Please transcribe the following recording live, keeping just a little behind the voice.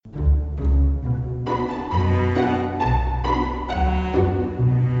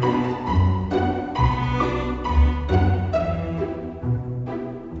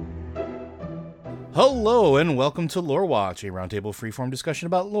Hello and welcome to Lore Watch, a roundtable freeform discussion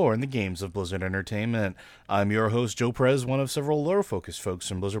about lore and the games of Blizzard Entertainment. I'm your host, Joe Perez, one of several lore-focused folks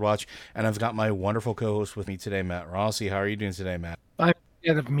from Blizzard Watch, and I've got my wonderful co-host with me today, Matt Rossi. How are you doing today, Matt? I'm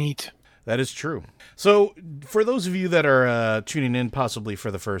out of meat. That is true. So, for those of you that are tuning in possibly for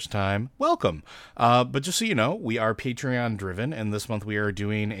the first time, welcome. But just so you know, we are Patreon-driven, and this month we are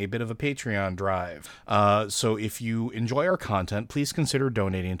doing a bit of a Patreon drive. So if you enjoy our content, please consider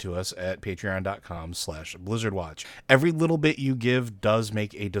donating to us at patreon.com/BlizzardWatch. Every little bit you give does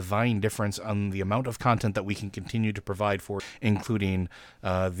make a divine difference on the amount of content that we can continue to provide for, including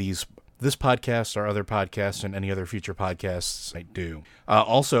this podcast, our other podcasts, and any other future podcasts I do.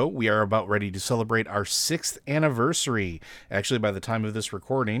 Also, we are about ready to celebrate our 6th anniversary. Actually, by the time of this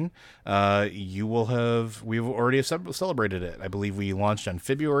recording, we've already celebrated it. I believe we launched on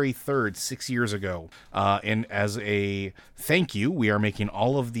February 3rd, 6 years ago. And as a thank you, we are making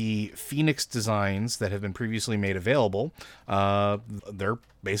all of the Phoenix designs that have been previously made available. They're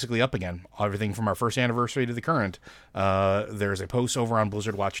basically up again. Everything from our first anniversary to the current. There's a post over on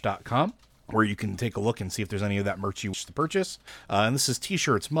blizzardwatch.com where you can take a look and see if there's any of that merch you wish to purchase. And this is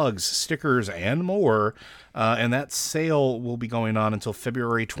t-shirts, mugs, stickers, and more. And that sale will be going on until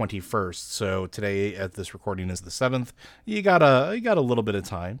February 21st. So today, at this recording, is the 7th. You got a little bit of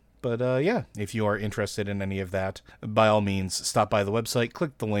time. But yeah, if you are interested in any of that, by all means, stop by the website,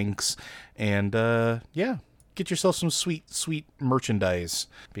 click the links, and yeah. Get yourself some sweet merchandise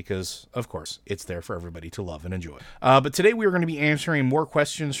because, of course, it's there for everybody to love and enjoy. But today we are going to be answering more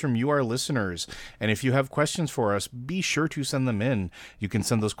questions from you, our listeners. And if you have questions for us, be sure to send them in. You can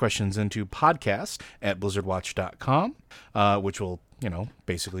send those questions into podcast@blizzardwatch.com, which will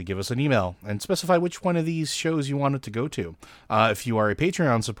basically give us an email and specify which one of these shows you want it to go to. If you are a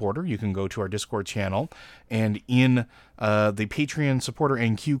Patreon supporter, you can go to our Discord channel, and in the Patreon supporter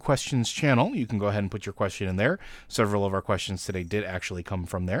and Q questions channel, you can go ahead and put your question in there. Several of our questions today did actually come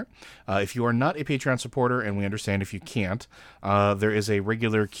from there. If you are not a Patreon supporter, and we understand if you can't, there is a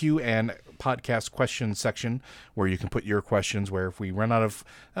regular Q and podcast questions section where you can put your questions, where if we run out of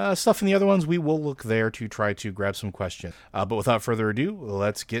stuff in the other ones, we will look there to try to grab some questions. But without further ado,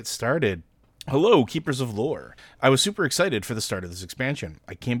 let's get started. Hello, Keepers of Lore. I was super excited for the start of this expansion.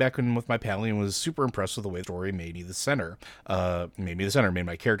 I came back in with my pally and was super impressed with the way the story made me the center. Made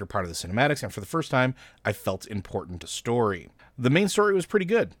my character part of the cinematics, and for the first time, I felt important to story. The main story was pretty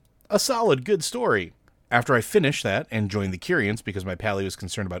good. A solid, good story. After I finished that and joined the Kyrians because my pally was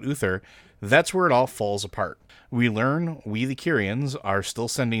concerned about Uther, that's where it all falls apart. We learn we, the Kyrians, are still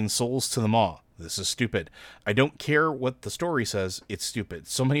sending souls to the Maw. This is stupid. I don't care what the story says, it's stupid.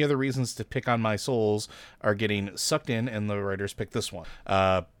 So many other reasons to pick on my souls are getting sucked in, and the writers picked this one.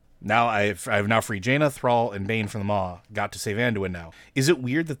 Now I've now freed Jaina, Thrall, and Bane from the Maw. Got to save Anduin now. Is it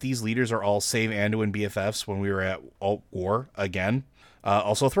weird that these leaders are all save Anduin BFFs when we were at war again?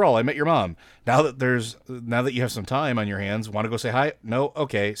 Also, Thrall, I met your mom. Now that you have some time on your hands, want to go say hi? No?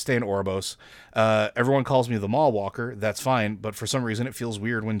 Okay, stay in Oribos. Everyone calls me the Maw Walker. That's fine, but for some reason it feels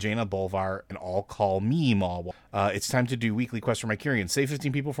weird when Jaina, Bolvar, and all call me Maw Walker. It's time to do weekly quests for my Kyrians. Save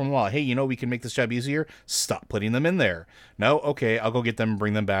 15 people from the Maw. Hey, we can make this job easier? Stop putting them in there. No? Okay, I'll go get them and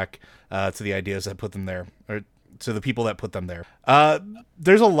bring them back to the ideas that put them there. Or to the people that put them there.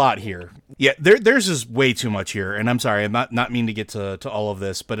 There's a lot here. Yeah, there's just way too much here, and I'm sorry, I'm not mean to get to all of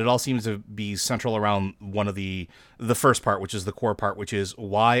this, but it all seems to be central around one of the first part, which is the core part, which is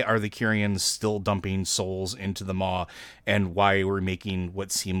why are the Kyrians still dumping souls into the Maw, and why we're making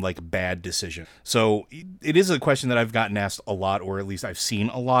what seem like bad decisions. So it is a question that I've gotten asked a lot, or at least I've seen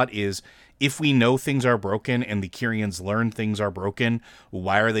a lot, is if we know things are broken and the Kyrians learn things are broken,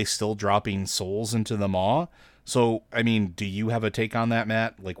 why are they still dropping souls into the Maw? So, I mean, do you have a take on that,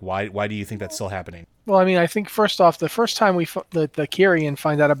 Matt? Like, why do you think that's still happening? Well, I mean, I think first off, the first time the Kyrian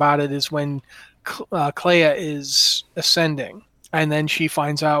find out about it is when Clea is ascending, and then she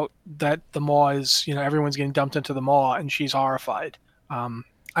finds out that the Maw is, everyone's getting dumped into the Maw, and she's horrified.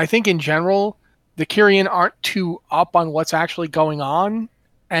 I think in general, the Kyrian aren't too up on what's actually going on,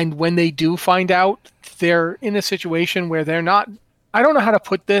 and when they do find out, they're in a situation where they're not. I don't know how to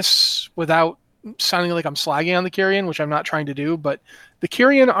put this without sounding like I'm slagging on the Kyrian, which I'm not trying to do, but the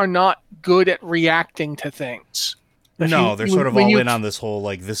Kyrian are not good at reacting to things. No, they're sort of all in on this whole,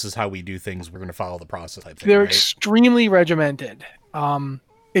 like, this is how we do things, we're going to follow the process type thing. They're right? extremely regimented.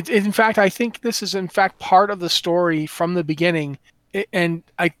 In fact, I think this is, in fact, part of the story from the beginning, and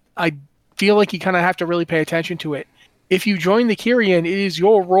I feel like you kind of have to really pay attention to it. If you join the Kyrian, it is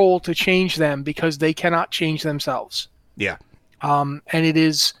your role to change them because they cannot change themselves. Yeah. And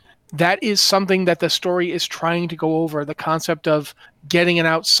that is something that the story is trying to go over, the concept of getting an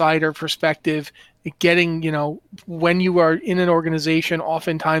outsider perspective, getting, when you are in an organization,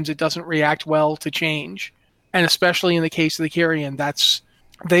 oftentimes it doesn't react well to change. And especially in the case of the Kyrian,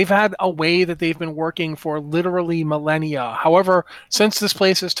 they've had a way that they've been working for literally millennia. However, since this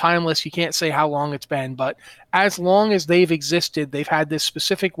place is timeless, you can't say how long it's been, but as long as they've existed, they've had this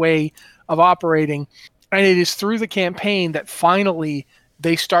specific way of operating. And it is through the campaign that finally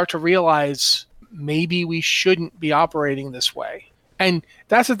they start to realize maybe we shouldn't be operating this way. And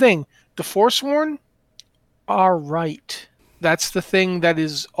that's the thing. The Forsworn are right. That's the thing that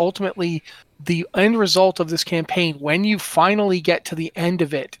is ultimately the end result of this campaign. When you finally get to the end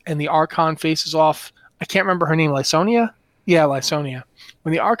of it and the Archon faces off, I can't remember her name, Lysonia? Yeah, Lysonia.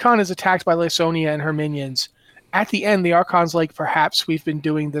 When the Archon is attacked by Lysonia and her minions, at the end, the Archon's like, perhaps we've been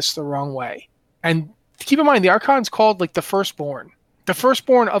doing this the wrong way. And keep in mind, the Archon's called like the Firstborn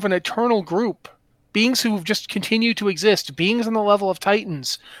of an eternal group. Beings who just continue to exist, beings on the level of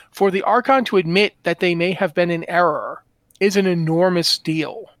Titans. For the Archon to admit that they may have been in error is an enormous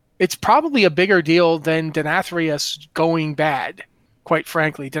deal. It's probably a bigger deal than Denathrius going bad, quite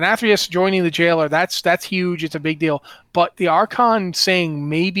frankly. Denathrius joining the Jailer, that's huge. It's a big deal. But the Archon saying,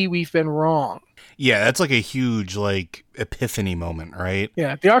 maybe we've been wrong. Yeah, that's like a huge, like, epiphany moment, right?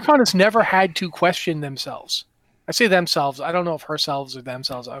 Yeah, the Archon has never had to question themselves. I say themselves. I don't know if herselves or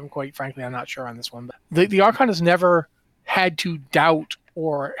themselves. Quite frankly, I'm not sure on this one. But the Archon has never had to doubt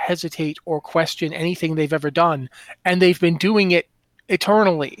or hesitate or question anything they've ever done. And they've been doing it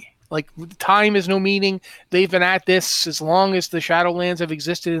eternally. Like, time is no meaning. They've been at this as long as the Shadowlands have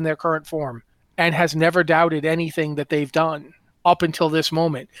existed in their current form and has never doubted anything that they've done up until this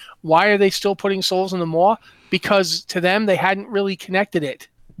moment. Why are they still putting souls in the maw? Because to them, they hadn't really connected it.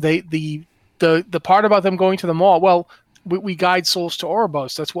 The part about them going to the maw, well, we guide souls to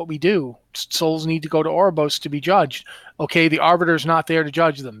Oribos. That's what we do. Souls need to go to Oribos to be judged. Okay, the Arbiter's not there to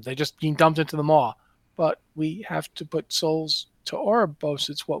judge them. They're just being dumped into the maw. But we have to put souls to Oribos.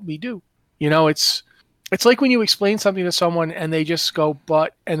 It's what we do. It's like when you explain something to someone and they just go,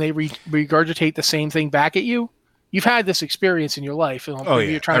 but, and they regurgitate the same thing back at you. You've had this experience in your life.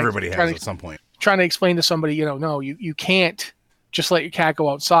 You're everybody has at some point. Trying to explain to somebody, no, you can't just let your cat go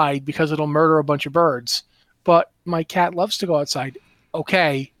outside because it'll murder a bunch of birds. But my cat loves to go outside.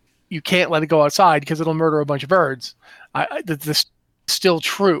 Okay, you can't let it go outside because it'll murder a bunch of birds. This is still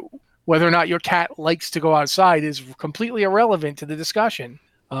true. Whether or not your cat likes to go outside is completely irrelevant to the discussion.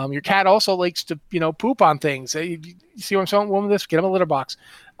 Your cat also likes to, poop on things. You see what I'm saying? With this, get him a litter box.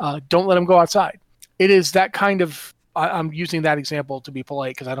 Don't let him go outside. It is that kind of. I'm using that example to be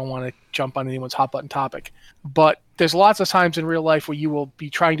polite because I don't want to jump on anyone's hot button topic. But there's lots of times in real life where you will be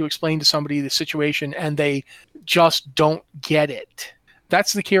trying to explain to somebody the situation and they just don't get it.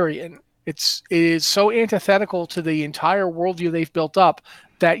 That's the Kyrian. It is so antithetical to the entire worldview they've built up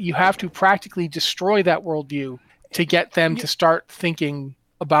that you have to practically destroy that worldview to get them to start thinking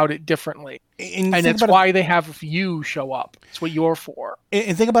about it differently. And that's why they have you show up. It's what you're for.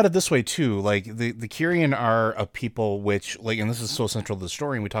 And think about it this way, too. Like, the Kyrian are a people which, like, and this is so central to the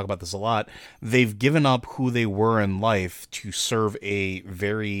story, and we talk about this a lot, they've given up who they were in life to serve a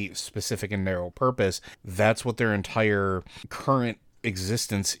very specific and narrow purpose. That's what their entire current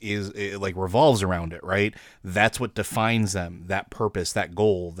existence it revolves around it, right? That's what defines them, that purpose, that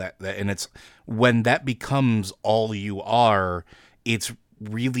goal, that and it's when that becomes all you are, it's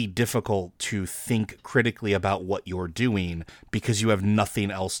really difficult to think critically about what you're doing because you have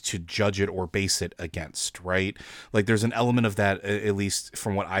nothing else to judge it or base it against, right? Like, there's an element of that, at least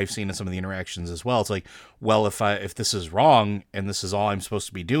from what I've seen in some of the interactions as well. It's like, well, if this is wrong and this is all I'm supposed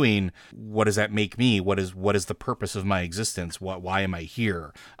to be doing, what does that make me? What is the purpose of my existence? Why am I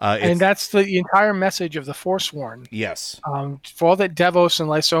here? And that's the entire message of the Forsworn. Yes. For all that Devos and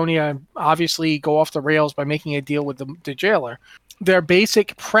Lysonia obviously go off the rails by making a deal with the Jailer, their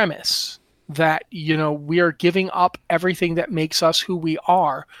basic premise that, we are giving up everything that makes us who we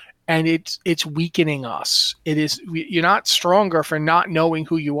are, and it's weakening us. You're not stronger for not knowing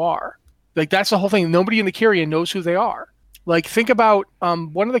who you are. Like, that's the whole thing. Nobody in the Kyrian knows who they are. Like, think about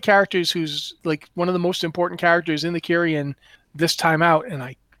one of the characters who's like one of the most important characters in the Kyrian this time out, and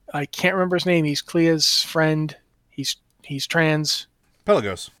I can't remember his name. He's Clea's friend. He's trans.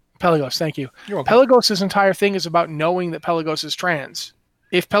 Pelagos, thank you. You're welcome. Pelagos' entire thing is about knowing that Pelagos is trans.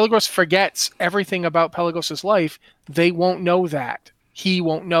 If Pelagos forgets everything about Pelagos' life, they won't know that. He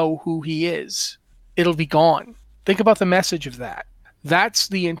won't know who he is. It'll be gone. Think about the message of that. That's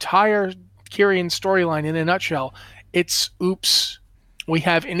the entire Kyrian storyline in a nutshell. It's, oops, we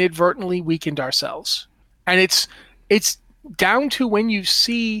have inadvertently weakened ourselves. And it's down to when you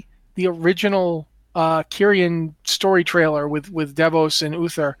see the original Kyrian story trailer with Devos and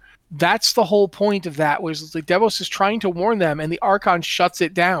Uther, That's the whole point of that, was like Devos is trying to warn them, and the Archon shuts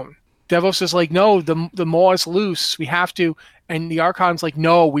it down. Devos is like, no, the maw is loose. We have to. And the Archon's like,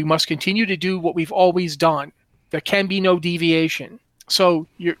 no, we must continue to do what we've always done. There can be no deviation. So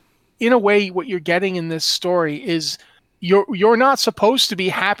you're, in a way, what you're getting in this story is you're not supposed to be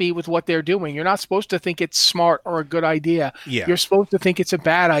happy with what they're doing. You're not supposed to think it's smart or a good idea. Yeah. You're supposed to think it's a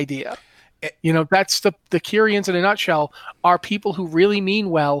bad idea. That's the Kyrians in a nutshell, are people who really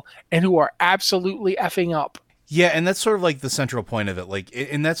mean well and who are absolutely effing up. Yeah, and that's sort of like the central point of it. Like,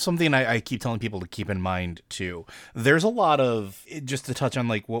 and that's something I keep telling people to keep in mind too. There's a lot of, just to touch on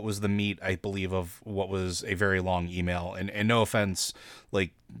like what was the meat, I believe, of what was a very long email, and no offense,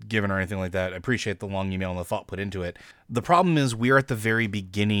 like given or anything like that. I appreciate the long email and the thought put into it. The problem is we're at the very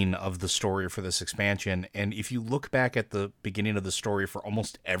beginning of the story for this expansion, and if you look back at the beginning of the story for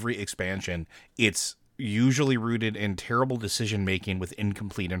almost every expansion, it's usually rooted in terrible decision making with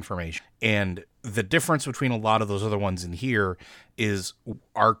incomplete information. And the difference between a lot of those other ones in here is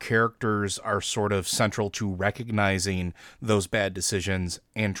our characters are sort of central to recognizing those bad decisions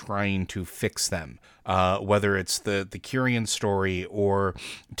and trying to fix them. Whether it's the Kyrian story or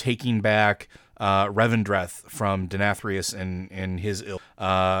taking back Revendreth from Denathrius and his ill,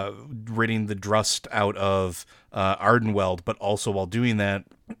 ridding the Drust out of Ardenweld, but also while doing that,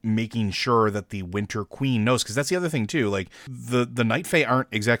 making sure that the Winter Queen knows, because that's the other thing too. Like the Night Fae aren't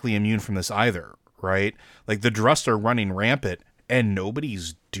exactly immune from this either, right? Like the Drust are running rampant, and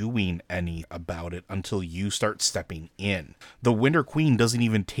nobody's doing any about it until you start stepping in. The Winter Queen doesn't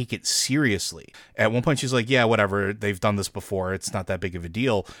even take it seriously. At one point, she's like, "Yeah, whatever. They've done this before. It's not that big of a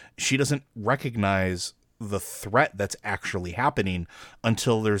deal." She doesn't recognize the threat that's actually happening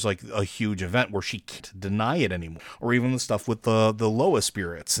until there's like a huge event where she can't deny it anymore, or even the stuff with the Loa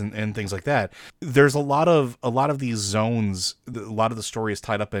spirits and things like that. There's a lot of these zones, a lot of the story is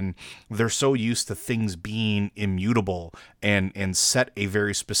tied up in, they're so used to things being immutable and set a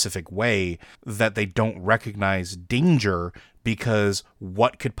very specific way that they don't recognize danger, because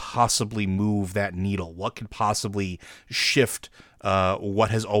what could possibly move that needle? What could possibly shift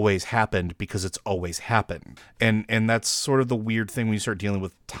what has always happened, because it's always happened. And that's sort of the weird thing when you start dealing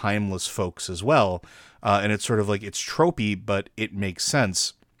with timeless folks as well. And it's sort of like, it's tropey, but it makes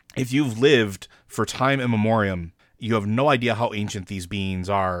sense. If you've lived for time immemorial, you have no idea how ancient these beings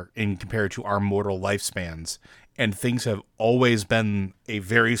are in compared to our mortal lifespans. And things have always been a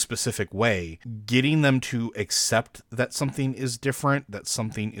very specific way. Getting them to accept that something is different, that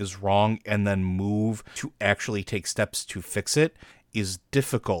something is wrong, and then move to actually take steps to fix it is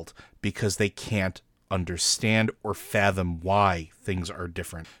difficult, because they can't understand or fathom why things are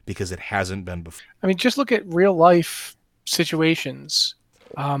different, because it hasn't been before. I mean, just look at real life situations.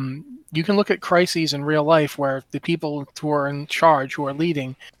 You can look at crises in real life where the people who are in charge, who are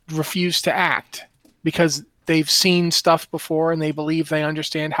leading, refuse to act because they've seen stuff before and they believe they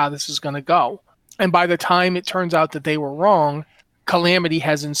understand how this is going to go. And by the time it turns out that they were wrong, calamity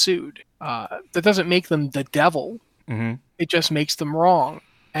has ensued. That doesn't make them the devil. Mm-hmm. It just makes them wrong.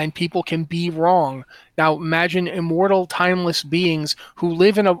 And people can be wrong. Now imagine immortal, timeless beings who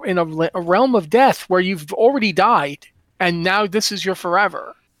live in a realm of death where you've already died, and now this is your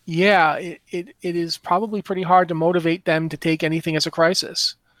forever. Yeah, it is probably pretty hard to motivate them to take anything as a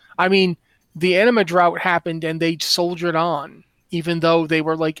crisis. I mean, the anima drought happened and they soldiered on, even though they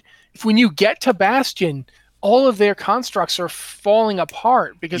were like, when you get to Bastion, all of their constructs are falling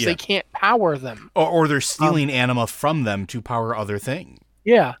apart because they can't power them. Or they're stealing anima from them to power other things.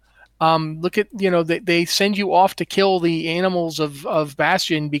 Yeah. Look at, they send you off to kill the animals of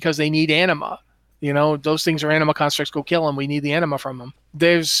Bastion because they need anima. Those things are anima constructs. Go kill them. We need the anima from them.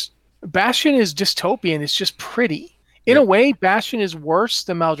 Bastion is dystopian. It's just pretty. In a way, Bastion is worse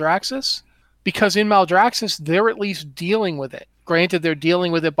than Maldraxxus, because in Maldraxxus, they're at least dealing with it. Granted, they're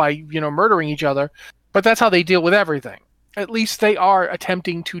dealing with it by, murdering each other, but that's how they deal with everything. At least they are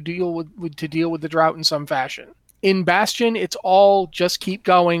attempting to deal with the drought in some fashion. In Bastion, it's all just keep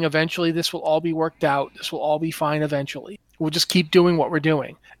going. Eventually, this will all be worked out. This will all be fine eventually. We'll just keep doing what we're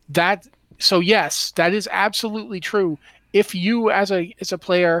doing. So yes, that is absolutely true. If you, as a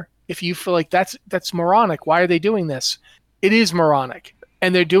player, if you feel like that's moronic, why are they doing this? It is moronic.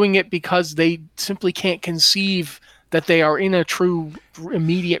 And they're doing it because they simply can't conceive that they are in a true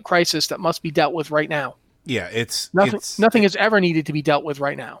immediate crisis that must be dealt with right now. Yeah, nothing has ever needed to be dealt with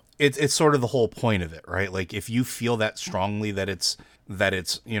right now. It's sort of the whole point of it, right? Like, if you feel that strongly that it's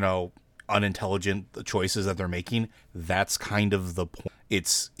unintelligent, the choices that they're making, that's kind of the point.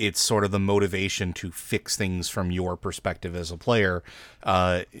 it's sort of the motivation to fix things from your perspective as a player,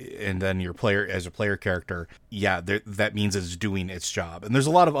 and then your player as a player character. Yeah, that means it's doing its job. And there's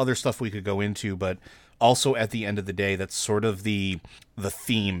a lot of other stuff we could go into, but also at the end of the day, that's sort of the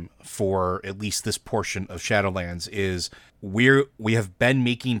theme for at least this portion of Shadowlands is we have been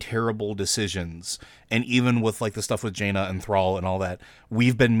making terrible decisions. And even with like the stuff with Jaina and Thrall and all that,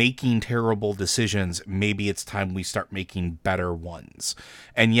 we've been making terrible decisions. Maybe it's time we start making better ones.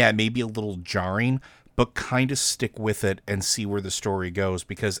 And yeah, maybe a little jarring, but kind of stick with it and see where the story goes,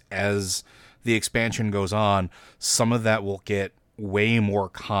 because as the expansion goes on, some of that will get way more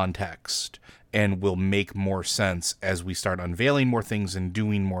context and will make more sense as we start unveiling more things and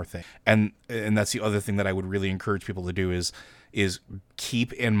doing more things. And that's the other thing that I would really encourage people to do is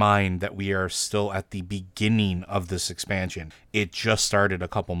keep in mind that we are still at the beginning of this expansion. It just started a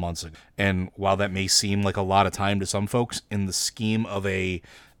couple months ago. And while that may seem like a lot of time to some folks, in the scheme of a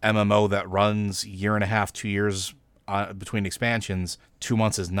MMO that runs 1.5 to 2 years between expansions, 2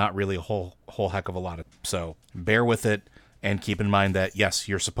 months is not really a whole heck of a lot. So bear with it. And keep in mind that, yes,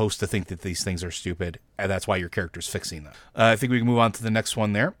 you're supposed to think that these things are stupid, and that's why your character's fixing them. I think we can move on to the next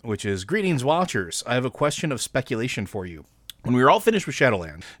one there, which is, Greetings, Watchers. I have a question of speculation for you. When we are all finished with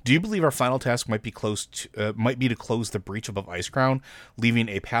Shadowlands, do you believe our final task might be to close the breach above Icecrown? Leaving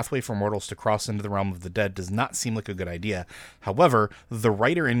a pathway for mortals to cross into the realm of the dead does not seem like a good idea. However, the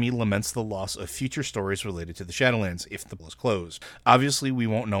writer in me laments the loss of future stories related to the Shadowlands if the book is closed. Obviously, we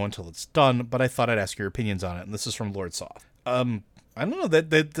won't know until it's done, but I thought I'd ask your opinions on it, and this is from Lord Soth. I don't know,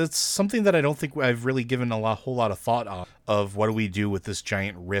 that's something that I don't think I've really given a whole lot of thought on, of what do we do with this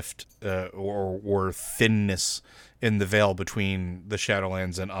giant rift or thinness in the veil between the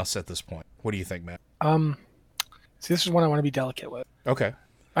Shadowlands and us at this point. What do you think, Matt? See, this is one I want to be delicate with. Okay.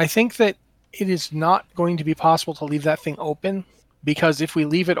 I think that it is not going to be possible to leave that thing open, because if we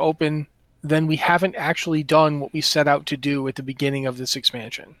leave it open, then we haven't actually done what we set out to do at the beginning of this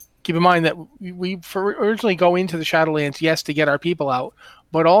expansion. Keep in mind that we originally go into the Shadowlands, yes, to get our people out,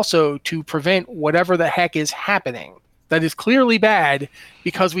 but also to prevent whatever the heck is happening. That is clearly bad,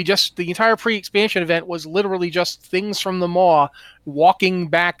 because the entire pre-expansion event was literally just things from the Maw walking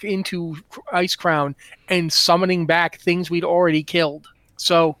back into Icecrown and summoning back things we'd already killed.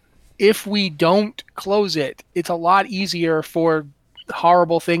 So if we don't close it, it's a lot easier for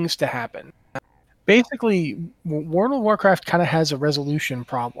horrible things to happen. Basically, World of Warcraft kind of has a resolution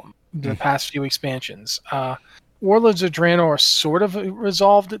problem the past few expansions. Warlords of Draenor sort of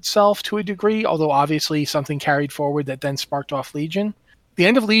resolved itself to a degree, although obviously something carried forward that then sparked off Legion. The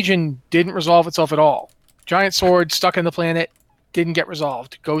end of Legion didn't resolve itself at all. Giant sword stuck in the planet, didn't get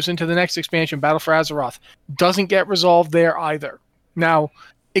resolved. Goes into the next expansion, Battle for Azeroth. Doesn't get resolved there either. Now,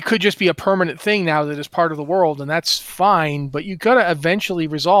 it could just be a permanent thing now that is part of the world, and that's fine, but you gotta eventually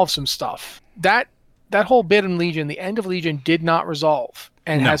resolve some stuff. That whole bit in Legion, the end of Legion did not resolve,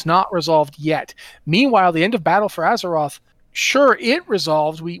 and has not resolved yet. Meanwhile, the end of Battle for Azeroth, sure, it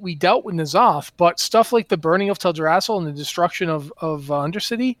resolved. We dealt with N'Zoth, but stuff like the burning of Teldrassil and the destruction of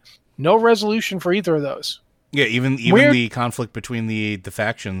Undercity, no resolution for either of those. Yeah, even the conflict between the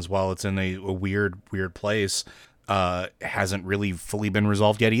factions, while it's in a weird place, hasn't really fully been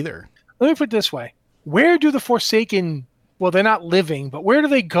resolved yet either. Let me put it this way. Where do the Forsaken, well, they're not living, but where do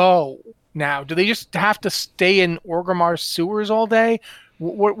they go now? Do they just have to stay in Orgrimmar's sewers all day?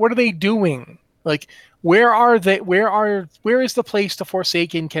 What are they doing? Like, where are they? Where is the place the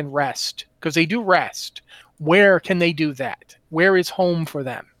Forsaken can rest? Because they do rest. Where can they do that? Where is home for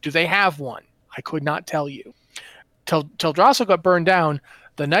them? Do they have one? I could not tell you. Teldrassil got burned down.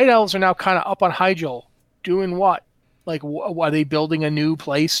 The Night Elves are now kind of up on Hyjal. Doing what? Like, are they building a new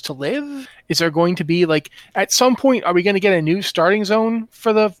place to live? Is there going to be, like, at some point, are we going to get a new starting zone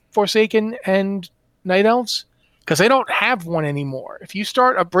for the Forsaken and Night Elves? Because they don't have one anymore. If you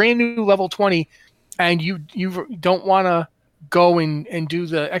start a brand new level 20 and you don't want to go and do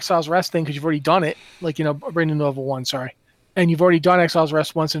the Exile's Rest thing because you've already done it, like, a brand new level 1, sorry, and you've already done Exile's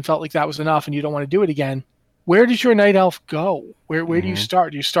Rest once and felt like that was enough and you don't want to do it again, where does your Night Elf go? Where do you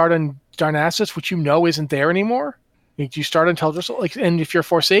start? Do you start on Darnassus, which isn't there anymore? Do you start on Teldrassil? And if you're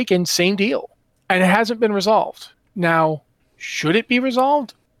Forsaken, same deal. And it hasn't been resolved. Now, should it be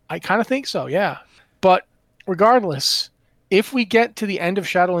resolved? I kind of think so, yeah. But regardless, if we get to the end of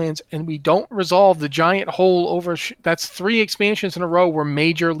Shadowlands and we don't resolve the giant hole over, that's 3 expansions in a row where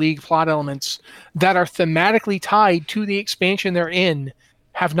major league plot elements that are thematically tied to the expansion they're in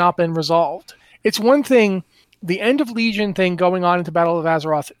have not been resolved. It's one thing, the end of Legion thing going on into Battle of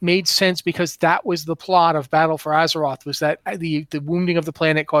Azeroth made sense because that was the plot of Battle for Azeroth, was that the wounding of the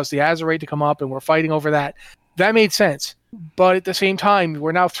planet caused the Azerate to come up and we're fighting over that. That made sense. But at the same time,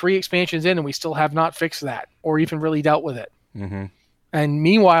 we're now 3 expansions in and we still have not fixed that or even really dealt with it. Mm-hmm. And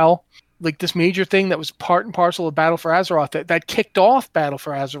meanwhile, like this major thing that was part and parcel of Battle for Azeroth, that kicked off Battle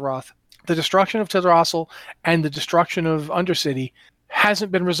for Azeroth, the destruction of Teldrassil and the destruction of Undercity,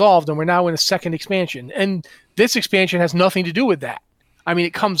 hasn't been resolved, and we're now in a second expansion. And this expansion has nothing to do with that. I mean,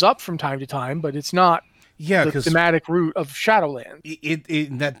 it comes up from time to time, but it's not the thematic root of Shadowlands.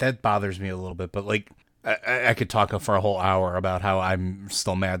 That bothers me a little bit, but like I could talk for a whole hour about how I'm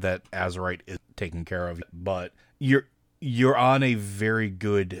still mad that Azerite is taken care of, but you're making a very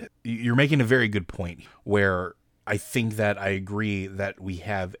good point where I think that I agree that we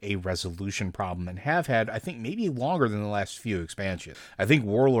have a resolution problem and have had, I think, maybe longer than the last few expansions. I think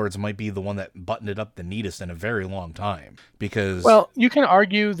Warlords might be the one that buttoned it up the neatest in a very long time because... Well, you can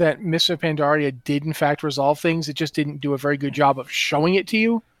argue that Mists of Pandaria did in fact resolve things. It just didn't do a very good job of showing it to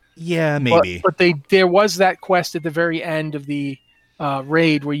you. Yeah, maybe. But there was that quest at the very end of the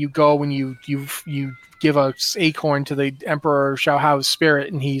raid where you go and you give a acorn to the Emperor Shaohao's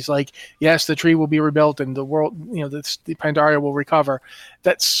spirit, and he's like, yes, the tree will be rebuilt and the world, the Pandaria will recover.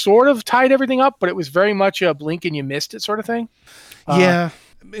 That sort of tied everything up, but it was very much a blink and you missed it sort of thing. Yeah.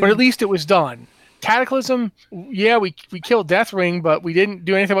 But at least it was done. Cataclysm, yeah, we killed Deathwing, but we didn't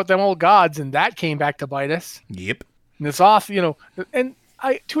do anything about them old gods, and that came back to bite us. Yep. And it's off, and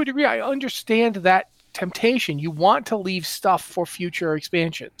to a degree, I understand that temptation. You want to leave stuff for future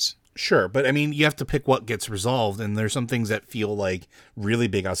expansions. Sure, but I mean, you have to pick what gets resolved, and there's some things that feel like really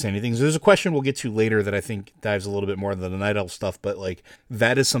big outstanding things. There's a question we'll get to later that I think dives a little bit more into the Night Elf stuff, but like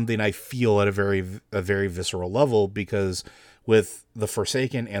that is something I feel at a very visceral level, because with the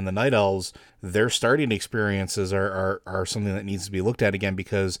Forsaken and the Night Elves, their starting experiences are something that needs to be looked at again,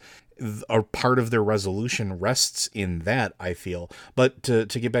 because a part of their resolution rests in that, I feel. But to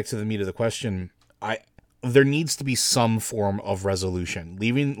get back to the meat of the question, there needs to be some form of resolution.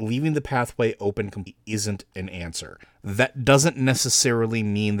 Leaving the pathway open isn't an answer. That doesn't necessarily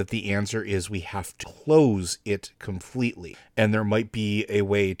mean that the answer is we have to close it completely. And there might be a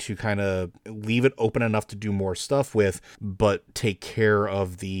way to kind of leave it open enough to do more stuff with, but take care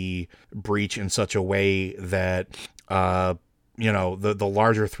of the breach in such a way that the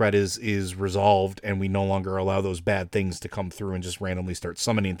larger threat is resolved, and we no longer allow those bad things to come through and just randomly start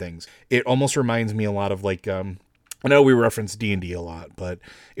summoning things. It almost reminds me a lot of like, I know we reference D&D a lot, but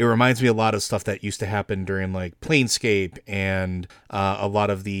it reminds me a lot of stuff that used to happen during like Planescape and a lot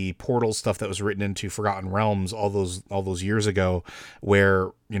of the Portal stuff that was written into Forgotten Realms all those years ago,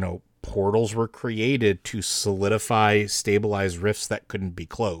 where, portals were created to solidify, stabilize rifts that couldn't be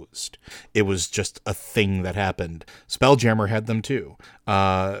closed. It was just a thing that happened. Spelljammer had them too.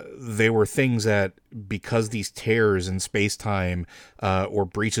 They were things that, because these tears in space-time or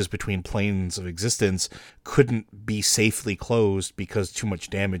breaches between planes of existence couldn't be safely closed because too much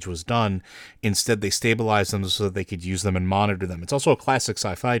damage was done, instead they stabilized them so that they could use them and monitor them. It's also a classic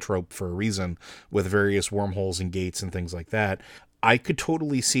sci-fi trope for a reason, with various wormholes and gates and things like that. I could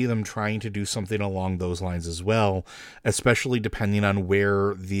totally see them trying to do something along those lines as well, especially depending on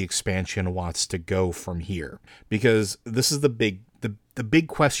where the expansion wants to go from here. Because this is the big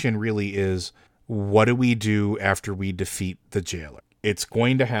question really is, what do we do after we defeat the jailer? It's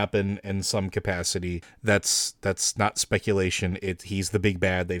going to happen in some capacity. That's not speculation. He's the big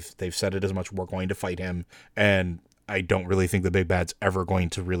bad. They've said it as much. We're going to fight him, and I don't really think the big bad's ever going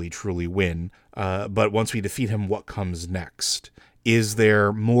to really truly win. But once we defeat him, what comes next? Is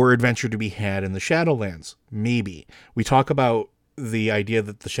there more adventure to be had in the Shadowlands? Maybe. We talk about the idea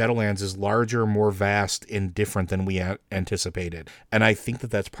that the Shadowlands is larger, more vast, and different than we anticipated. And I think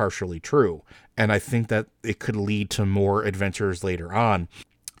that that's partially true. And I think that it could lead to more adventures later on.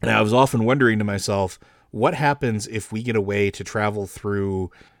 And I was often wondering to myself, what happens if we get a way to travel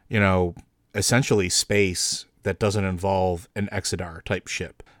through, essentially space that doesn't involve an Exodar type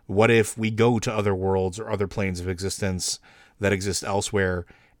ship? What if we go to other worlds or other planes of existence that exist elsewhere,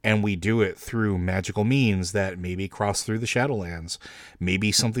 and we do it through magical means that maybe cross through the Shadowlands?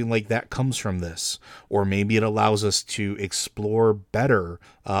 Maybe something like that comes from this, or maybe it allows us to explore better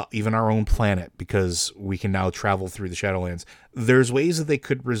even our own planet, because we can now travel through the Shadowlands. There's ways that they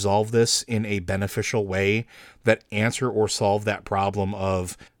could resolve this in a beneficial way that answer or solve that problem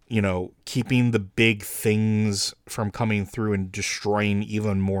of, keeping the big things from coming through and destroying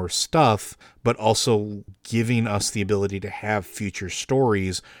even more stuff, but also giving us the ability to have future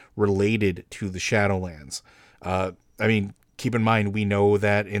stories related to the Shadowlands. keep in mind, we know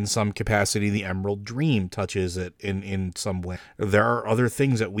that in some capacity, the Emerald Dream touches it in some way. There are other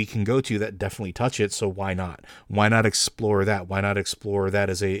things that we can go to that definitely touch it, so why not? Why not explore that? Why not explore that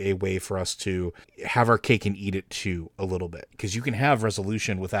as a way for us to have our cake and eat it too a little bit? Because you can have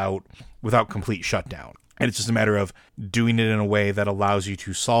resolution without complete shutdown. And it's just a matter of doing it in a way that allows you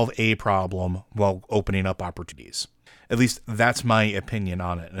to solve a problem while opening up opportunities. At least that's my opinion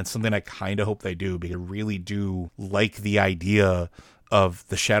on it. And it's something I kind of hope they do, because I really do like the idea of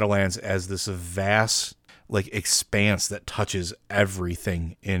the Shadowlands as this vast expanse that touches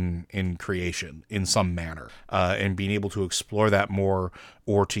everything in creation in some manner, and being able to explore that more,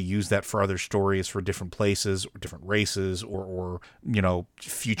 or to use that for other stories, for different places or different races, or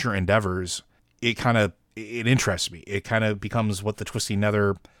future endeavors. It interests me. It kind of becomes what the Twisting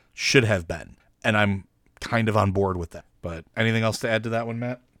Nether should have been. And I'm kind of on board with that. But anything else to add to that one,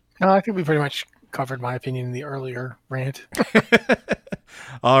 Matt? No, I think we pretty much covered my opinion in the earlier rant.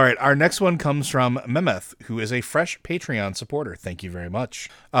 All right. Our next one comes from Memeth, who is a fresh Patreon supporter. Thank you very much.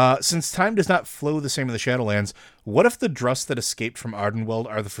 Since time does not flow the same in the Shadowlands, what if the Drust that escaped from Ardenweld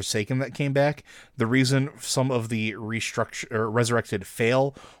are the Forsaken that came back? The reason some of the resurrected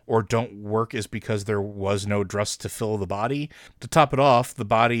fail or don't work is because there was no Drust to fill the body. To top it off, the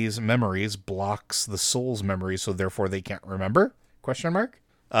body's memories blocks the soul's memories, so therefore they can't remember? ?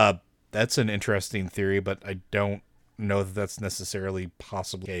 That's an interesting theory, but I don't know that that's necessarily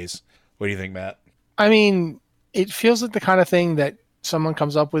possible case. What do you think, Matt? I mean, it feels like the kind of thing that someone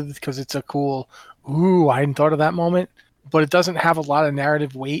comes up with because it's a cool, I hadn't thought of that moment, but it doesn't have a lot of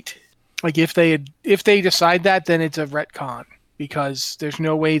narrative weight. Like if they decide that, then it's a retcon, because there's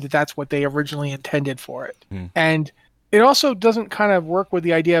no way that that's what they originally intended for it. And it also doesn't kind of work with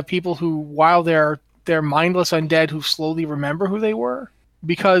the idea of people who, while they're mindless undead, who slowly remember who they were,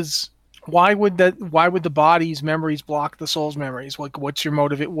 because why would the body's memories block the soul's memories? Like, what's your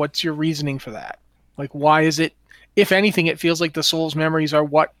motive? What's your reasoning for that? Like, why is it, if anything, it feels like the soul's memories are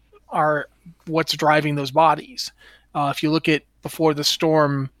what's driving those bodies. If you look at Before the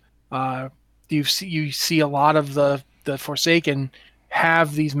Storm, you see a lot of the Forsaken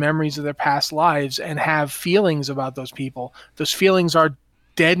have these memories of their past lives and have feelings about those people. Those feelings are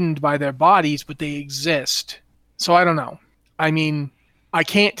deadened by their bodies, but they exist. So I don't know. I mean, I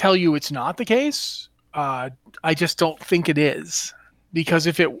can't tell you it's not the case. I just don't think it is, because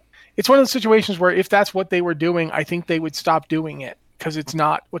it's one of those situations where if that's what they were doing, I think they would stop doing it, because it's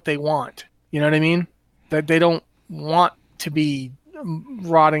not what they want. You know what I mean? That they don't want to be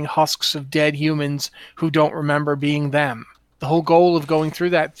rotting husks of dead humans who don't remember being them. The whole goal of going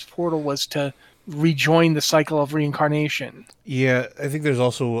through that portal was to rejoin the cycle of reincarnation. Yeah, I think there's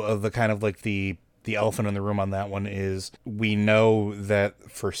also the kind of the elephant in the room on that one is we know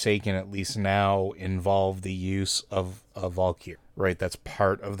that Forsaken, at least now, involve the use of Valkyr, right? That's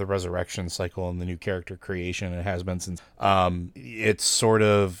part of the resurrection cycle and the new character creation. It has been since. It sort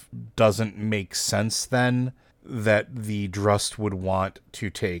of doesn't make sense then that the Drust would want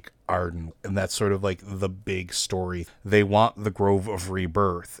to take Arden, and that's sort of the big story. They want the Grove of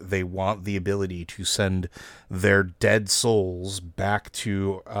Rebirth. They want the ability to send their dead souls back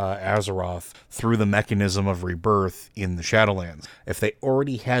to Azeroth through the mechanism of rebirth in the Shadowlands. If they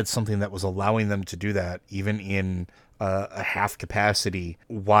already had something that was allowing them to do that, even in a half capacity,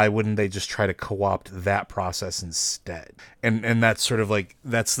 why wouldn't they just try to co-opt that process instead? And that's sort of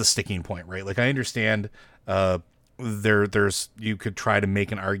that's the sticking point, right? I understand there's you could try to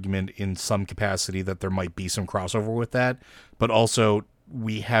make an argument in some capacity that there might be some crossover with that, but also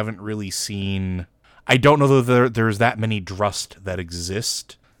we haven't really seen. I don't know that there's that many Drust that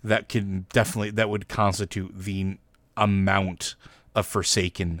exist that would constitute the amount of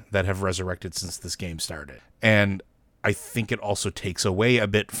Forsaken that have resurrected since this game started. And I think it also takes away a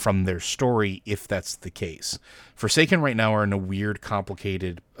bit from their story if that's the case. Forsaken right now are in a weird,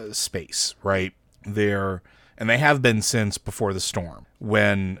 complicated space, right? And they have been since Before the Storm,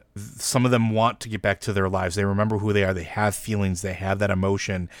 when some of them want to get back to their lives. They remember who they are. They have feelings. They have that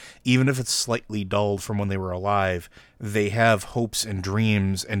emotion. Even if it's slightly dulled from when they were alive, they have hopes and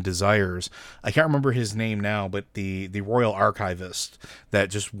dreams and desires. I can't remember his name now, but the royal archivist that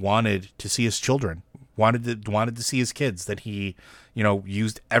just wanted to see his children, wanted to see his kids, that he,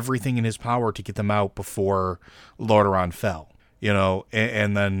 used everything in his power to get them out before Lordaeron fell,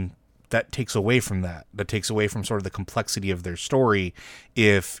 and then that takes away from that. That takes away from sort of the complexity of their story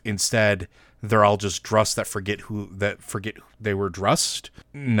if instead they're all just Drust that forget they were Drust.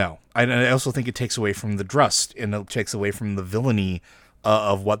 No. I also think it takes away from the Drust, and it takes away from the villainy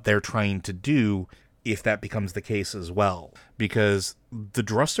of what they're trying to do if that becomes the case as well. Because the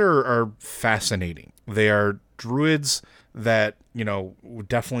Drust are fascinating. They are druids that,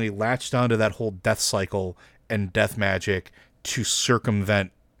 definitely latched onto that whole death cycle and death magic to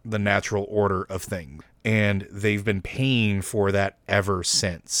circumvent the natural order of things. And they've been paying for that ever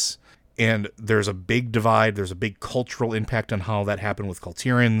since. And there's a big divide. There's a big cultural impact on how that happened with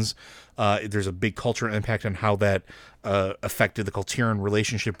Kultirans. There's a big cultural impact on how that affected the Kultiran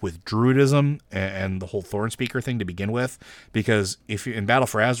relationship with Druidism and the whole Thornspeaker thing to begin with. Because if in Battle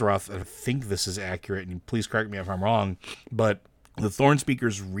for Azeroth, I think this is accurate, and please correct me if I'm wrong, but the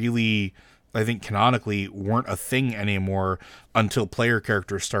Thornspeakers really, I think canonically, weren't a thing anymore until player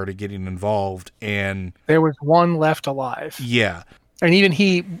characters started getting involved. And there was one left alive. Yeah. And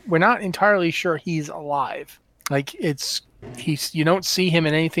even we're not entirely sure he's alive. Like you don't see him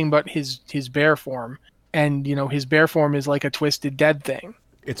in anything but his bear form. And, his bear form is like a twisted dead thing.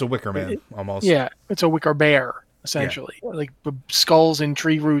 It's a wicker man, almost. Yeah, it's a wicker bear, essentially. Yeah. Like skulls and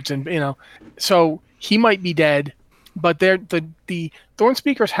tree roots and, So he might be dead, but the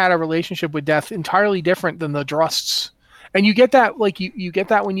Thornspeakers had a relationship with death entirely different than the Drusts. And you get that, you get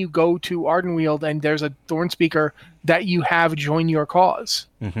that when you go to Ardenweald and there's a Thornspeaker that you have join your cause.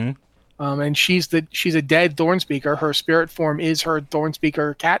 Mm-hmm. And she's a dead Thornspeaker. Her spirit form is her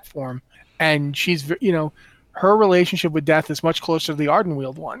Thornspeaker cat form. And she's, her relationship with death is much closer to the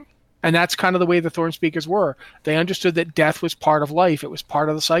Ardenweald one. And that's kind of the way the Thornspeakers were. They understood that death was part of life. It was part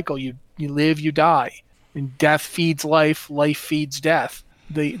of the cycle. You live, you die. And death feeds life, life feeds death.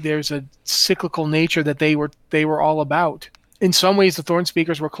 There's a cyclical nature that they were all about. In some ways, the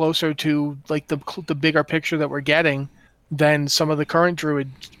Thornspeakers were closer to like the bigger picture that we're getting than some of the current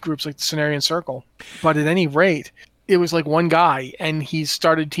Druid groups like the Cenarian Circle. But at any rate, it was like one guy, and he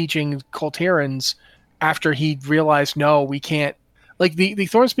started teaching Kultirans after he realized, no, we can't. Like the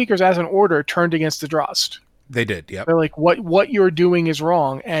Thornspeakers as an order turned against the Drust. They did, yep. They're like, what you're doing is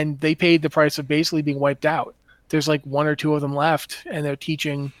wrong, and they paid the price of basically being wiped out. There's like one or two of them left, and they're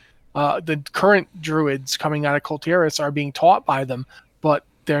teaching. The current druids coming out of Kultiras are being taught by them, but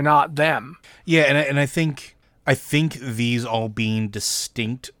they're not them. Yeah, and I think these all being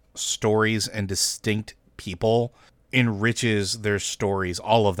distinct stories and distinct people enriches their stories,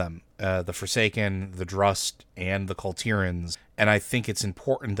 all of them, the Forsaken, the Drust, and the Kultirans. And I think it's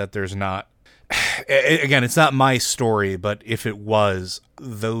important that there's not. Again, it's not my story, but if it was,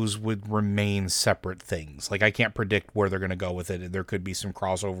 those would remain separate things. Like, I can't predict where they're going to go with it. There could be some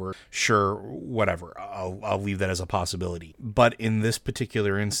crossover. Sure, whatever. I'll leave that as a possibility. But in this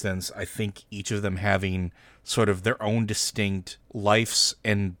particular instance, I think each of them having sort of their own distinct lives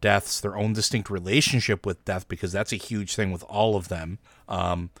and deaths, their own distinct relationship with death, because that's a huge thing with all of them,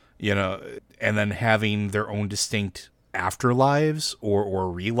 and then having their own distinct afterlives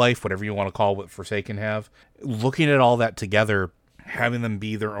or re-life, whatever you want to call what Forsaken have. Looking at all that together, having them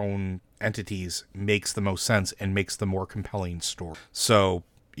be their own entities makes the most sense and makes the more compelling story. So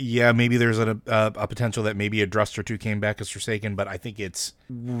yeah, maybe there's a potential that maybe a Drust or two came back as Forsaken, but I think it's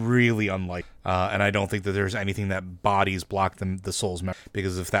really unlikely. And I don't think that there's anything that bodies block the soul's memory,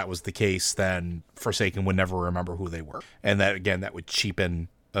 because if that was the case, then Forsaken would never remember who they were. And that, again, that would cheapen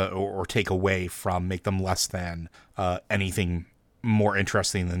or take away from, make them less than anything more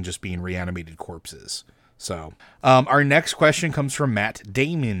interesting than just being reanimated corpses. So, our next question comes from Matt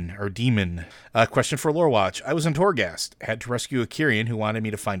Damon, or Demon. Question for Lorewatch. I was in Torghast, had to rescue a Kyrian who wanted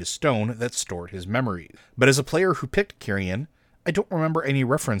me to find a stone that stored his memories. But as a player who picked Kyrian, I don't remember any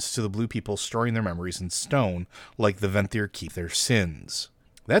reference to the blue people storing their memories in stone, like the Venthyr keep their sins.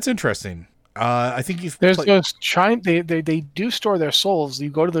 That's interesting. I think you've those they do store their souls. You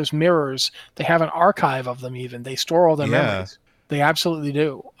go to those mirrors, they have an archive of them. Even they store all their memories. They absolutely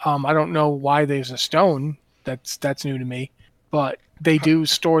do. I don't know why there's a stone. That's new to me, but they do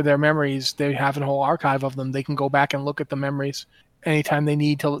store their memories. They have a whole archive of them. They can go back and look at the memories anytime they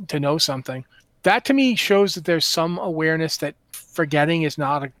need to know something. That to me shows that there's some awareness that forgetting is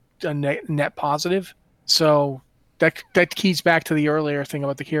not a net positive. So that keys back to the earlier thing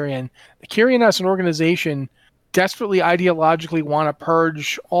about the Kyrian. The Kyrian as an organization desperately ideologically want to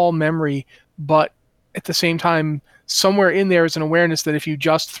purge all memory, but at the same time, somewhere in there is an awareness that if you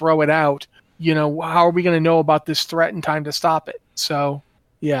just throw it out, how are we going to know about this threat in time to stop it? So,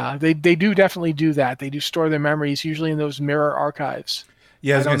 yeah, they do definitely do that. They do store their memories, usually in those mirror archives.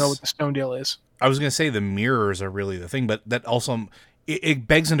 Yeah, I don't know what the stone deal is. I was going to say the mirrors are really the thing, but that also... It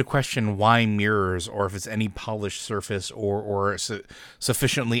begs into question why mirrors, or if it's any polished surface or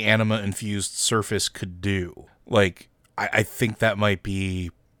sufficiently anima-infused surface could do. Like, I think that might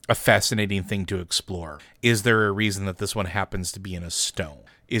be a fascinating thing to explore. Is there a reason that this one happens to be in a stone?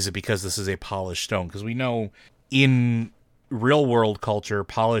 Is it because this is a polished stone? Because we know in real world culture,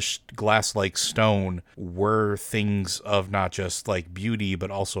 polished glass like stone were things of not just like beauty, but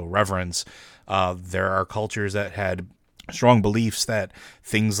also reverence. There are cultures that had strong beliefs that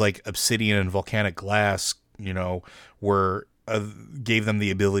things like obsidian and volcanic glass, were gave them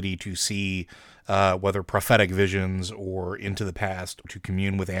the ability to see whether prophetic visions or into the past, to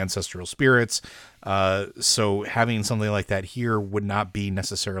commune with ancestral spirits. So having something like that here would not be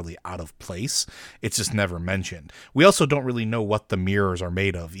necessarily out of place. It's just never mentioned. We also don't really know what the mirrors are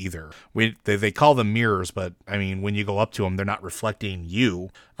made of either. They call them mirrors, but I mean, when you go up to them, they're not reflecting you.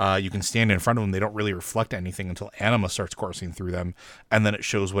 You can stand in front of them. They don't really reflect anything until anima starts coursing through them, and then it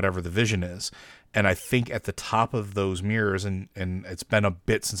shows whatever the vision is. And I think at the top of those mirrors, and it's been a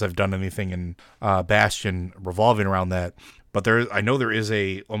bit since I've done anything in Bastion revolving around that, but I know there is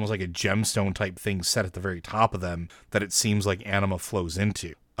almost like a gemstone type thing set at the very top of them that it seems like anima flows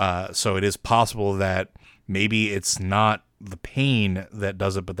into. So it is possible that maybe it's not the pain that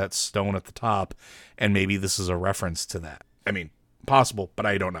does it, but that stone at the top, and maybe this is a reference to that. I mean, possible, but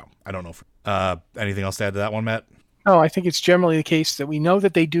I don't know. I don't know. Anything else to add to that one, Matt? No, I think it's generally the case that we know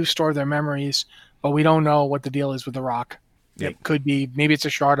that they do store their memories, but we don't know what the deal is with the rock. Yep. It could be, maybe it's a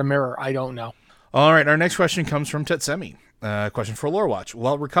shard of mirror. I don't know. All right, our next question comes from Tetsemi. Question for Lore Watch.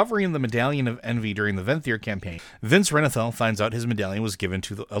 While recovering the Medallion of Envy during the Venthyr campaign, Vince Renathal finds out his medallion was given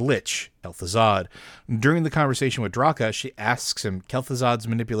to a lich, Kel'Thuzad. During the conversation with Draka, she asks him, Kel'Thuzad's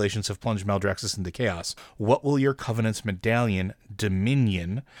manipulations have plunged Maldraxxus into chaos. What will your Covenant's medallion,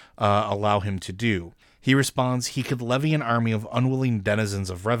 Dominion, allow him to do? He responds, he could levy an army of unwilling denizens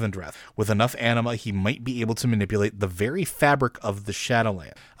of Revendreth. With enough anima, he might be able to manipulate the very fabric of the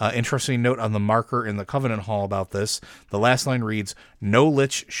Shadowland. Interesting note on the marker in the Covenant Hall about this. The last line reads, no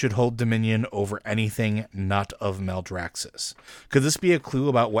lich should hold dominion over anything not of Maldraxxus. Could this be a clue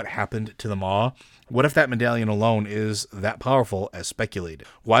about what happened to the Maw? What if that medallion alone is that powerful as speculated?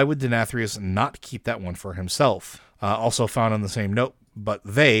 Why would Denathrius not keep that one for himself? Also found on the same note, but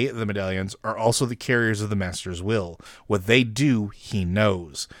they, the medallions, are also the carriers of the Master's will. What they do, he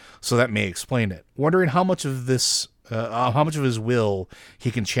knows. So that may explain it. Wondering how much of his will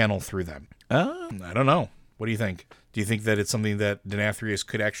he can channel through them. I don't know. What do you think? Do you think that it's something that Denathrius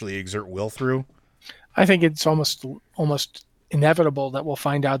could actually exert will through? I think it's almost inevitable that we'll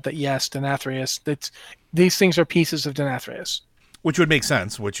find out that yes, Denathrius, these things are pieces of Denathrius. Which would make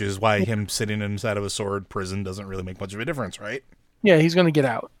sense, which is why him sitting inside of a sword prison doesn't really make much of a difference, right? Yeah, he's going to get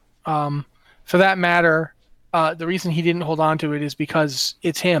out. For that matter, the reason he didn't hold on to it is because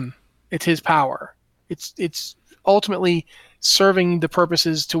it's him. It's his power. It's ultimately serving the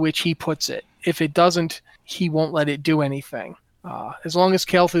purposes to which he puts it. If it doesn't, he won't let it do anything. As long as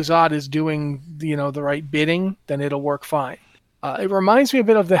Kel'Thuzad is doing the right bidding, then it'll work fine. It reminds me a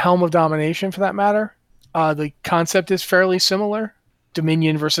bit of the Helm of Domination, for that matter. The concept is fairly similar,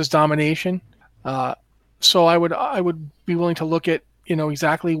 dominion versus domination. So I would be willing to look at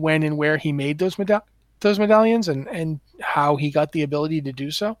exactly when and where he made those medallions and how he got the ability to do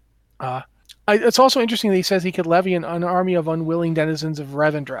so. It's also interesting that he says he could levy an army of unwilling denizens of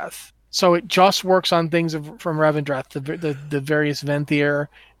Revendreth. So it just works on things from Revendreth, the various Venthyr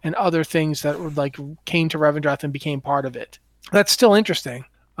and other things that came to Revendreth and became part of it. That's still interesting.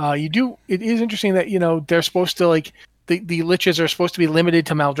 It is interesting that they're supposed to the liches are supposed to be limited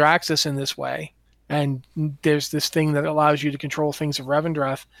to Maldraxxus in this way. And there's this thing that allows you to control things of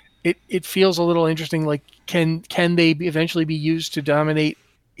Revendreth. It feels a little interesting. Like, can they eventually be used to dominate?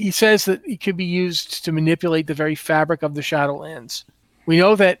 He says that it could be used to manipulate the very fabric of the Shadowlands. We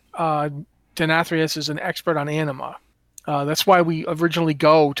know that Denathrius is an expert on anima. That's why we originally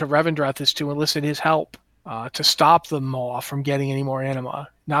go to Revendreth, is to elicit his help to stop the Maw from getting any more anima,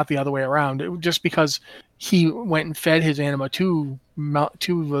 not the other way around. Just because he went and fed his anima to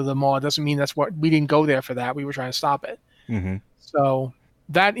the Maw doesn't mean we didn't go there for that. We were trying to stop it. Mm-hmm. So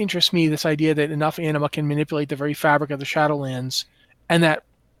that interests me, this idea that enough anima can manipulate the very fabric of the Shadowlands, and that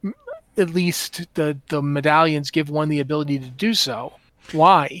at least the medallions give one the ability to do so.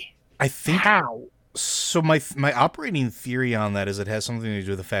 Why? I think how? So my operating theory on that is it has something to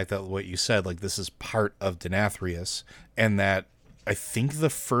do with the fact that what you said, this is part of Denathrius, and that I think the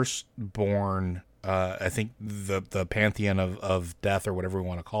firstborn, I think the pantheon of death, or whatever we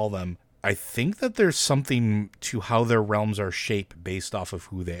want to call them, I think that there's something to how their realms are shaped based off of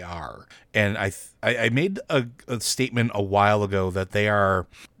who they are. And I made a statement a while ago that they are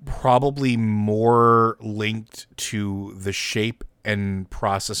probably more linked to the shape and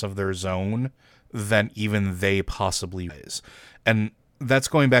process of their zone than even they possibly is. And that's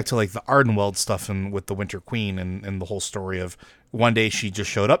going back to like the Ardenweld stuff and with the Winter Queen and the whole story of one day she just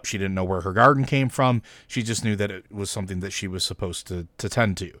showed up. She didn't know where her garden came from. She just knew that it was something that she was supposed to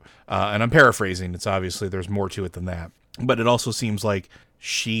tend to. And I'm paraphrasing. It's obviously there's more to it than that. But it also seems like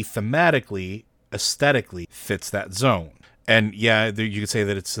she thematically, aesthetically fits that zone. And yeah, you could say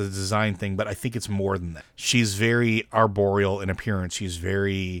that it's a design thing, but I think it's more than that. She's very arboreal in appearance. She's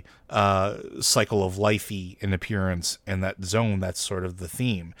very cycle of life-y in appearance. And that zone, that's sort of the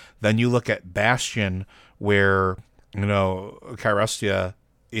theme. Then you look at Bastion, where, you know, Kyrostia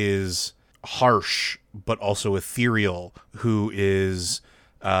is harsh, but also ethereal, who is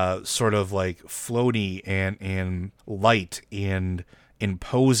sort of like floaty and light and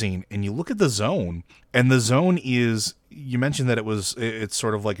imposing. And you look at the zone, and the zone is, you mentioned that it's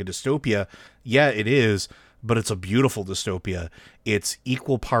sort of like a dystopia. Yeah, it is, but it's a beautiful dystopia. It's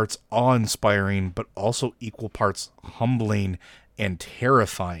equal parts awe-inspiring, but also equal parts humbling and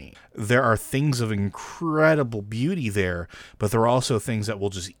terrifying. There are things of incredible beauty there, but there are also things that will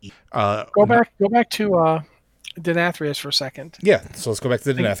just go back to Denathrius for a second. Yeah, so let's go back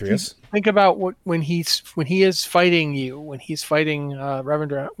to Denathrius. Think about when he is fighting you, when he's fighting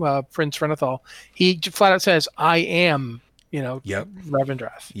Prince Renathal, he flat out says, "I am," Yep.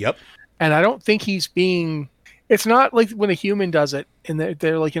 Revendreth. Yep. And I don't think he's being. It's not like when a human does it, and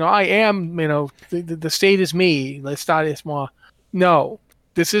they're like, I am, the state is me, the stat is moi. No,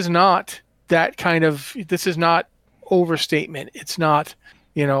 this is not that kind of. This is not overstatement. It's not,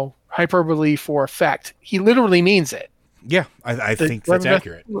 hyperbole for effect. He literally means it. Yeah, I think that's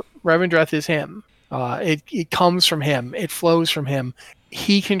accurate. Revendreth is him. It comes from him. It flows from him.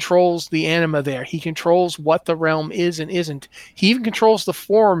 He controls the anima there. He controls what the realm is and isn't. He even controls the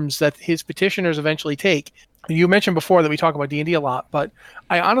forms that his petitioners eventually take. You mentioned before that we talk about D&D a lot, but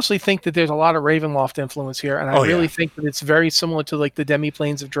I honestly think that there's a lot of Ravenloft influence here, and I really think that it's very similar to like the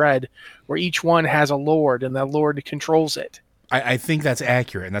Demi-Planes of Dread, where each one has a lord, and that lord controls it. I think that's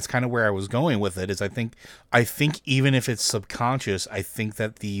accurate, and that's kind of where I was going with it. Is I think even if it's subconscious, I think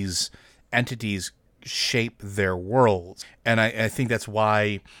that these entities shape their worlds, and I think that's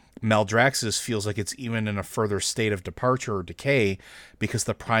why Maldraxxus feels like it's even in a further state of departure or decay, because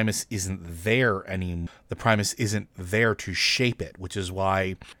the Primus isn't there anymore. The Primus isn't there to shape it, which is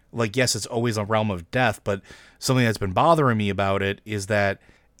why, like, yes, it's always a realm of death, but something that's been bothering me about it is that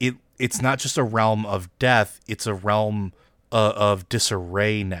it's not just a realm of death; it's a realm of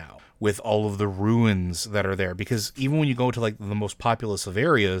disarray now, with all of the ruins that are there. Because even when you go to like the most populous of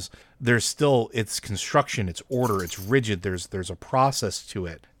areas, there's still its construction, its order, it's rigid. There's a process to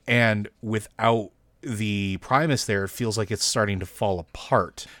it, and without the Primus there, it feels like it's starting to fall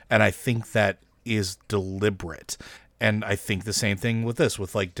apart. And I think that is deliberate. And I think the same thing with this,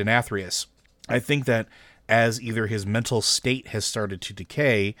 with like Denathrius. I think that as either his mental state has started to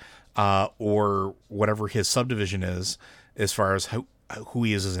decay, or whatever his subdivision is, as far as who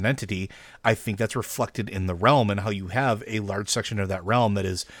he is as an entity, I think that's reflected in the realm, and how you have a large section of that realm that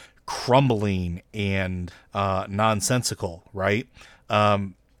is crumbling and nonsensical, right?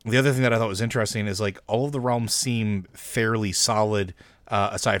 The other thing that I thought was interesting is like all of the realms seem fairly solid,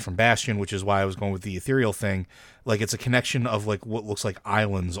 aside from Bastion, which is why I was going with the ethereal thing. Like it's a connection of like what looks like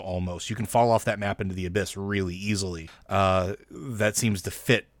islands almost. You can fall off that map into the abyss really easily. That seems to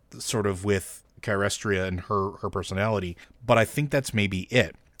fit sort of with Kyrestria and her personality, but I think that's maybe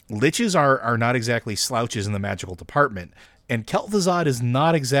it. Liches are not exactly slouches in the magical department, and Kel'Thuzad is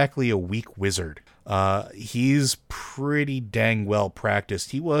not exactly a weak wizard. He's pretty dang well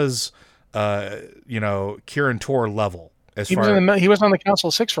practiced. He was, Kirin Tor level. He was on the Council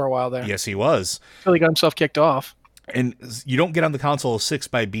of Six for a while there. Yes, he was. Until he got himself kicked off. And you don't get on the Council of Six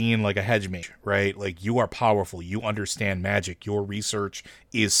by being like a hedge mage, right? Like you are powerful. You understand magic. Your research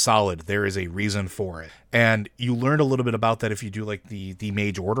is solid. There is a reason for it. And you learned a little bit about that if you do like the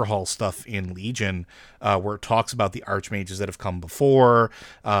Mage Order Hall stuff in Legion, where it talks about the archmages that have come before,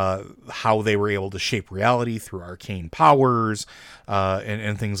 how they were able to shape reality through arcane powers,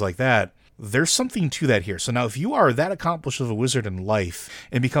 and things like that. There's something to that here. So now if you are that accomplished of a wizard in life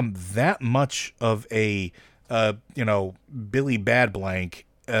and become that much of a Billy Badblank,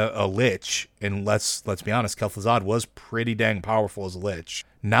 a lich, and let's be honest, Kel'Thuzad was pretty dang powerful as a lich.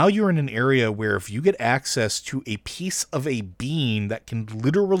 Now you're in an area where if you get access to a piece of a being that can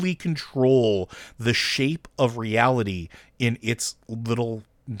literally control the shape of reality in its little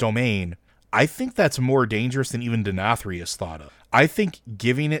domain, I think that's more dangerous than even Denathrius thought of. I think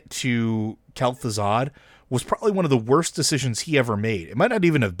giving it to Kel'Thuzad was probably one of the worst decisions he ever made. It might not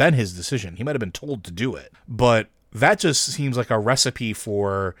even have been his decision. He might have been told to do it. But that just seems like a recipe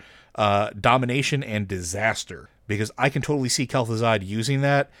for domination and disaster. because I can totally see Kel'Thuzad using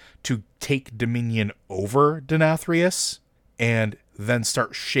that to take dominion over Denathrius and then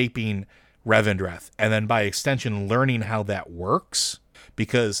start shaping Revendreth, and then by extension learning how that works,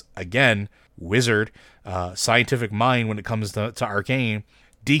 because again, wizard, scientific mind when it comes to arcane,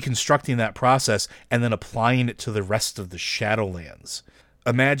 deconstructing that process and then applying it to the rest of the Shadowlands.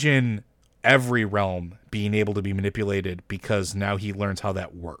 Imagine every realm being able to be manipulated because now he learns how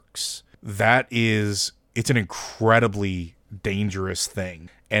that works. It's an incredibly dangerous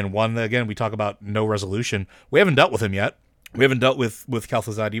thing, and one that, again, we talk about no resolution. We haven't dealt with him yet. We haven't dealt with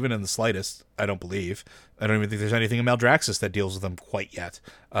Kel'Thuzad even in the slightest, I don't believe. I don't even think there's anything in Maldraxxus that deals with him quite yet.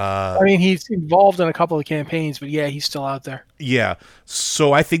 I mean, he's involved in a couple of campaigns, but yeah, he's still out there. Yeah,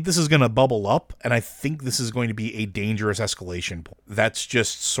 so I think this is going to bubble up, and I think this is going to be a dangerous escalation point. That's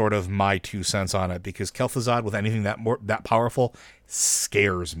just sort of my 2 cents on it, because Kel'Thuzad with anything that powerful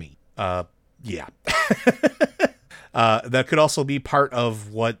scares me. Yeah. That could also be part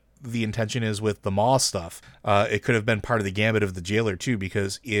of what the intention is with the Maw stuff. It could have been part of the gambit of the jailer too,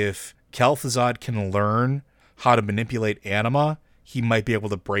 because if Kel'Thuzad can learn how to manipulate anima, he might be able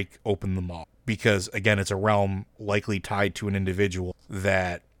to break open the Maw. Because again, it's a realm likely tied to an individual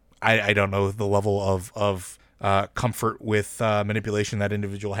that I don't know the level of comfort with manipulation that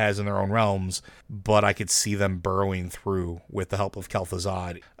individual has in their own realms, but I could see them burrowing through, with the help of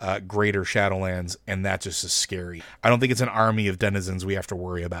Kel'Thuzad, greater Shadowlands, and that just is scary. I don't think it's an army of denizens we have to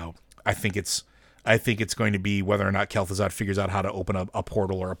worry about. I think it's going to be whether or not Kel'Thuzad figures out how to open up a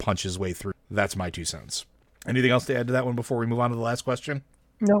portal or punch his way through. That's my 2 cents. Anything else to add to that one before we move on to the last question?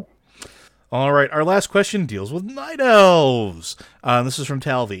 No. All right, our last question deals with Night Elves. This is from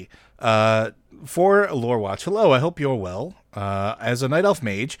Talvi. For Lore Watch, hello, I hope you're well. As a Night Elf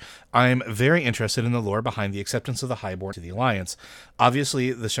mage, I'm very interested in the lore behind the acceptance of the Highborn to the Alliance.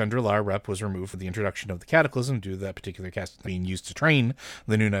 Obviously, the Chandrilar rep was removed for the introduction of the Cataclysm due to that particular cast being used to train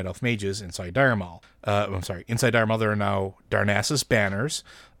the new Night Elf mages inside Diremal. Inside Diremal there are now Darnassus banners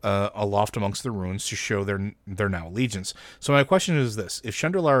aloft amongst the ruins to show their now allegiance. So my question is this: if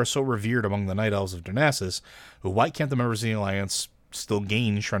Chandrilar are so revered among the Night Elves of Darnassus, why can't the members of the Alliance still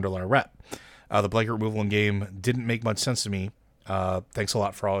gain Chandrilar rep? The blanket removal in game didn't make much sense to me. Thanks a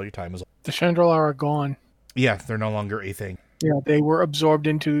lot for all your time. The Chandrilar are gone. Yeah, they're no longer a thing. Yeah, they were absorbed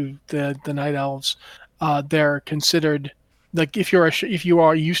into the Night Elves. They're considered, like, if you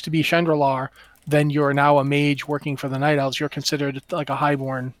are used to be Chandrilar, then you're now a mage working for the Night Elves. You're considered like a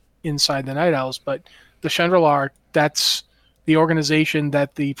Highborn inside the Night Elves. But the Chandrilar, that's the organization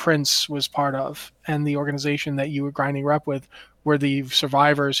that the Prince was part of, and the organization that you were grinding rep with were the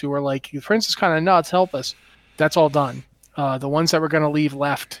survivors who were like, the Prince is kind of nuts, help us. That's all done. The ones that were going to leave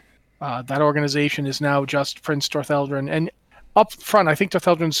left. That organization is now just Prince Tortheldrin. And up front, I think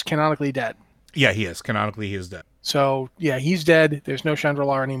Tortheldrin's canonically dead. Yeah, he is. Canonically, he is dead. So, yeah, he's dead. There's no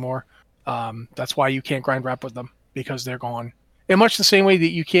Chandrilar anymore. That's why you can't grind rep with them, because they're gone. In much the same way that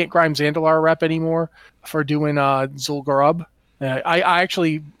you can't grind Zandalar rep anymore for doing Zul'Gurub.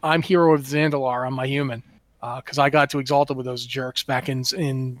 I'm hero of Zandalar on my human. Because I got to Exalted with those jerks back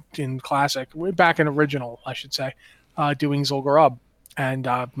in Classic, back in Original, I should say, doing Zul'Gurub. And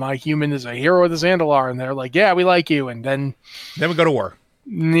my human is a hero of the Zandalar, and they're like, yeah, we like you. And then we go to war.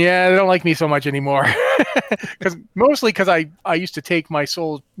 Yeah, they don't like me so much anymore. Mostly because I used to take my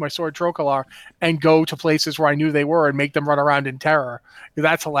sword Trokalar and go to places where I knew they were and make them run around in terror.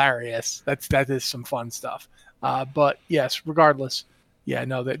 That's hilarious. That is some fun stuff. But yes, regardless, yeah,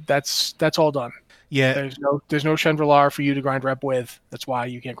 no, that's all done. Yeah, there's no Chandrilar for you to grind rep with. That's why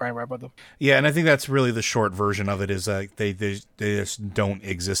you can't grind rep with them. Yeah, and I think that's really the short version of it, is they just don't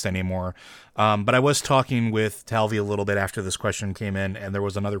exist anymore. But I was talking with Talvi a little bit after this question came in, and there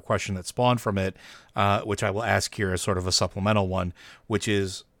was another question that spawned from it, which I will ask here as sort of a supplemental one, which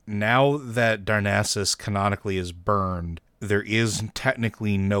is, now that Darnassus canonically is burned, there is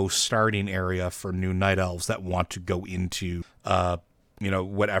technically no starting area for new Night Elves that want to go into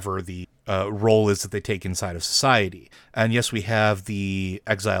whatever the role is that they take inside of society. And yes, we have the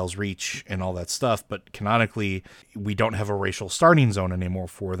Exile's Reach and all that stuff, but canonically, we don't have a racial starting zone anymore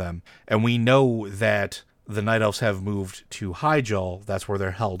for them. And we know that the Night Elves have moved to Hyjal. That's where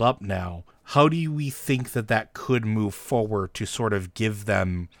they're held up now. How do we think that could move forward to sort of give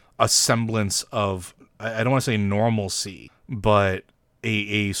them a semblance of, I don't want to say normalcy, but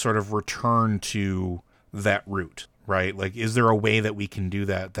a sort of return to that route? Right? Like, is there a way that we can do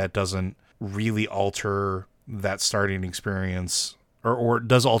that doesn't really alter that starting experience, or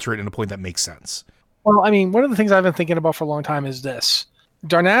does alter it in a point that makes sense? Well, I mean, one of the things I've been thinking about for a long time is this.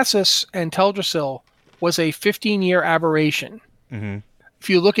 Darnassus and Teldrassil was a 15-year aberration. Mm-hmm. If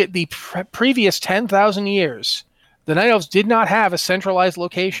you look at the previous 10,000 years, The Night Elves did not have a centralized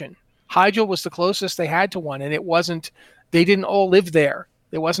location. Hyjal was the closest they had to one, and it wasn't. They didn't all live there.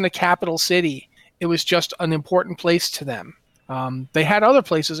 It wasn't a capital city. It was just an important place to them. They had other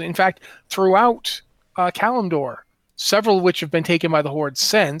places. In fact, throughout Kalimdor, several of which have been taken by the Horde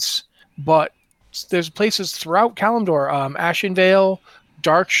since, but there's places throughout Kalimdor, Ashenvale,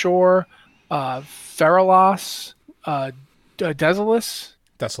 Darkshore, Theralos, Desolus.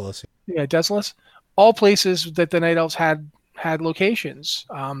 Desolus. Yeah, Desolus. All places that the Night Elves had locations.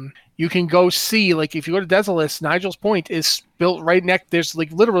 You can go see, like, if you go to Desolus, Nigel's Point is built right next. There's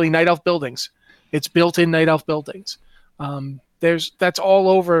like literally Night Elf buildings. It's built in Night Elf buildings. That's all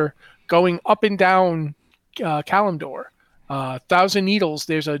over, going up and down Kalimdor. Thousand Needles.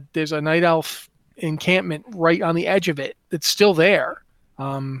 There's a Night Elf encampment right on the edge of it. It's still there.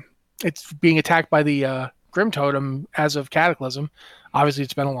 It's being attacked by the Grim Totem as of Cataclysm. Obviously,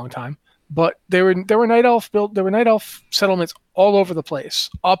 it's been a long time, but there were Night Elf settlements all over the place,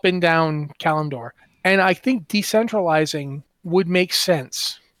 up and down Kalimdor. And I think decentralizing would make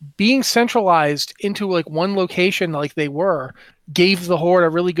sense. Being centralized into like one location, like they were, gave the Horde a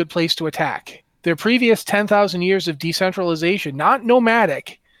really good place to attack. Their previous 10,000 years of decentralization, not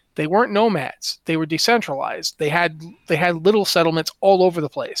nomadic. They weren't nomads. They were decentralized. They had little settlements all over the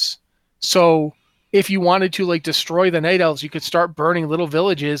place. So if you wanted to like destroy the Night Elves, you could start burning little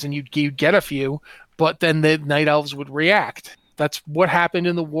villages and you'd get a few, but then the Night Elves would react. That's what happened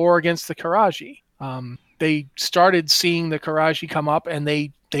in the war against the Karaji. They started seeing the Karaji come up and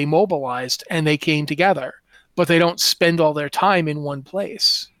they mobilized and they came together, but they don't spend all their time in one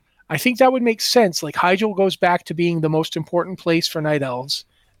place. I think that would make sense. Like Hyjal goes back to being the most important place for Night Elves.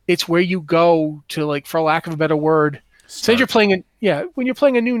 It's where you go to, like, for lack of a better word, say you're playing when you're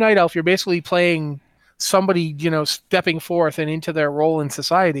playing a new Night Elf, you're basically playing somebody, stepping forth and into their role in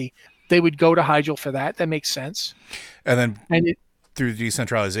society. They would go to Hyjal for that. That makes sense. And then through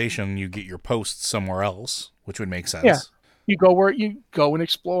decentralization, you get your posts somewhere else, which would make sense. Yeah. You go where you go and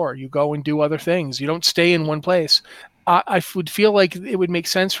explore. You go and do other things. You don't stay in one place. I would feel like it would make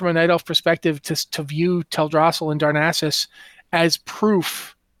sense from a Night Elf perspective to view Teldrassil and Darnassus as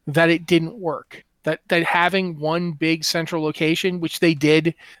proof that it didn't work. That having one big central location, which they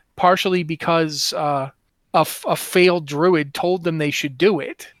did partially because a failed druid told them they should do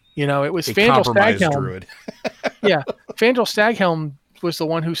it. It was Fandral Staghelm. Druid. Yeah, Fandral Staghelm was the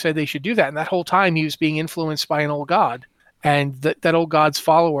one who said they should do that, and that whole time he was being influenced by an old god, and that old god's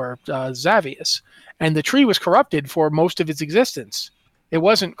follower, Xavius. And the tree was corrupted for most of its existence. It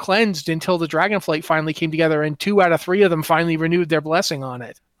wasn't cleansed until the Dragonflight finally came together, and 2 out of 3 of them finally renewed their blessing on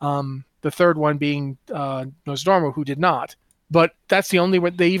it. The third one being Nosdormu, who did not. But that's the only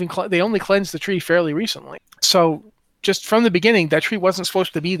way they only cleansed the tree fairly recently. So just from the beginning, that tree wasn't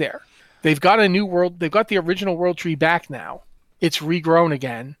supposed to be there. They've got a new world. They've got the original world tree back now. It's regrown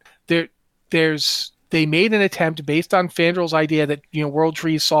again. They made an attempt based on Fandral's idea that world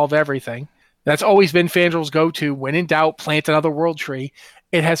trees solve everything. That's always been Fandral's go-to. When in doubt, plant another world tree.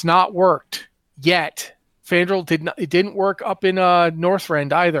 It has not worked yet. Fandral it didn't work up in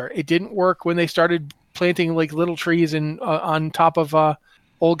Northrend either. It didn't work when they started planting like little trees on top of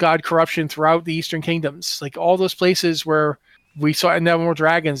Old God corruption throughout the Eastern Kingdoms. Like all those places where we saw Nevermore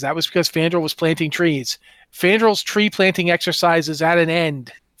Dragons, that was because Fandral was planting trees. Fandral's tree planting exercise is at an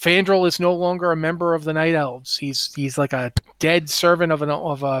end. Fandral is no longer a member of the Night Elves. He's like a dead servant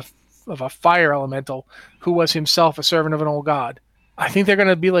of a fire elemental who was himself a servant of an old god. I think they're going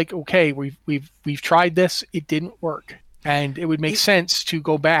to be like, okay, we've tried this, it didn't work, and it would make sense to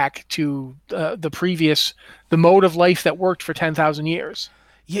go back to the mode of life that worked for 10,000 years.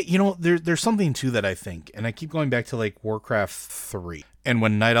 Yeah, there's something to that, I think, and I keep going back to like Warcraft 3, and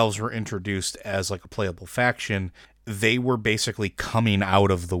when Night Elves were introduced as like a playable faction, they were basically coming out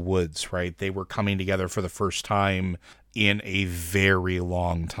of the woods, right? They were coming together for the first time in a very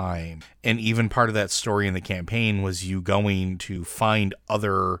long time. And even part of that story in the campaign was you going to find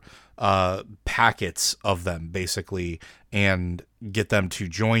other packets of them, basically, and get them to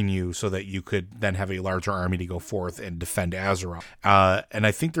join you so that you could then have a larger army to go forth and defend Azeroth. And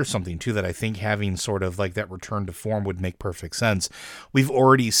I think there's something to that. I think having sort of like that return to form would make perfect sense. We've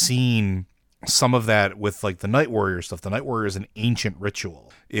already seen some of that with like the Night Warrior stuff. The Night Warrior is an ancient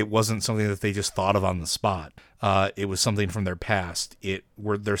ritual. It wasn't something that they just thought of on the spot. It was something from their past.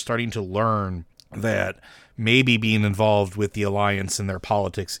 They're starting to learn that maybe being involved with the Alliance and their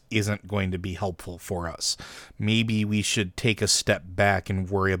politics isn't going to be helpful for us. Maybe we should take a step back and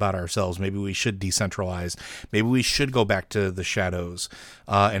worry about ourselves. Maybe we should decentralize. Maybe we should go back to the shadows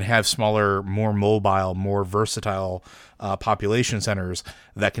and have smaller, more mobile, more versatile population centers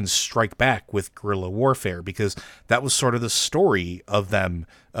that can strike back with guerrilla warfare, because that was sort of the story of them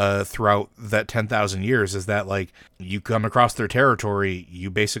throughout that 10,000 years, is that like you come across their territory,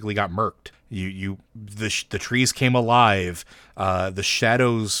 you basically got murked. The trees came alive, the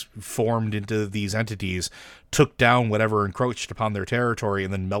shadows formed into these entities, took down whatever encroached upon their territory,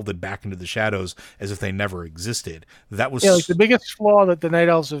 and then melded back into the shadows as if they never existed. That was like the biggest flaw that the Night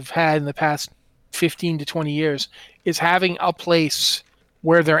Elves have had in the past 15 to 20 years is having a place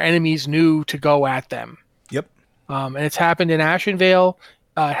where their enemies knew to go at them. Yep. And it's happened in Ashenvale.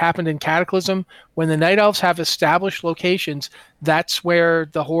 It happened in Cataclysm. When the Night Elves have established locations, that's where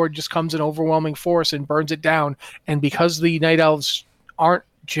the Horde just comes in overwhelming force and burns it down. And because the Night Elves aren't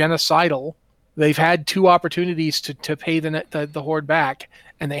genocidal, they've had 2 opportunities to pay the Horde back,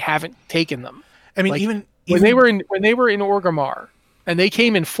 and they haven't taken them. I mean, like, even when they were in Orgrimmar, and they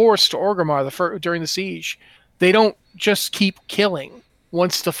came in force to Orgrimmar during the siege, they don't just keep killing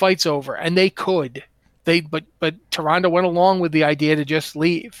once the fight's over, and they could. But Tyrande went along with the idea to just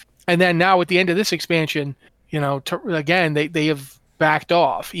leave. And then now at the end of this expansion, again, they have backed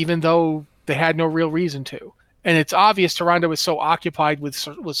off, even though they had no real reason to. And it's obvious Tyrande was so occupied with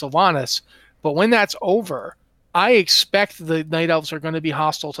Sylvanas. But when that's over, I expect the Night Elves are going to be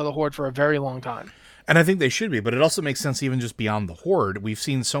hostile to the Horde for a very long time. And I think they should be, but it also makes sense even just beyond the Horde. We've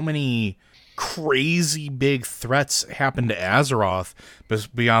seen so many crazy big threats happen to Azeroth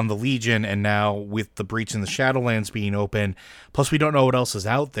beyond the Legion, and now with the Breach in the Shadowlands being open, plus we don't know what else is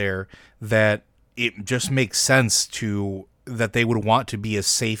out there, that it just makes sense that they would want to be as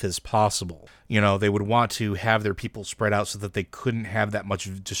safe as possible. They would want to have their people spread out so that they couldn't have that much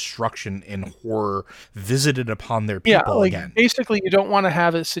destruction and horror visited upon their people again. Basically, you don't want to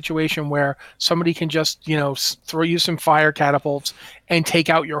have a situation where somebody can just, throw you some fire catapults and take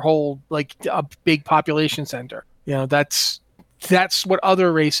out your whole, like, a big population center. That's what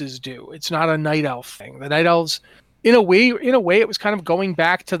other races do. It's not a Night Elf thing. The Night Elves, in a way, it was kind of going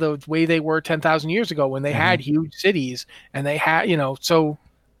back to the way they were 10,000 years ago when they had huge cities, and they had, so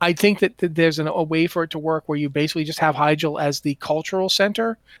I think that there's a way for it to work where you basically just have Hyjal as the cultural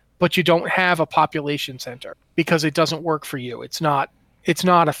center, but you don't have a population center because it doesn't work for you. It's not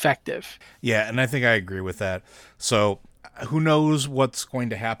effective. Yeah, and I think I agree with that. So who knows what's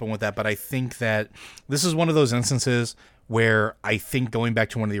going to happen with that, but I think that this is one of those instances where I think, going back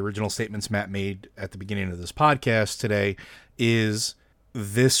to one of the original statements Matt made at the beginning of this podcast today, is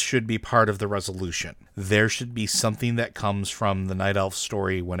this should be part of the resolution. There should be something that comes from the Night Elf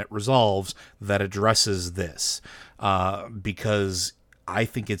story when it resolves that addresses this, because I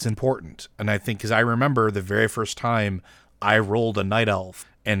think it's important. And I think, because I remember the very first time I rolled a Night Elf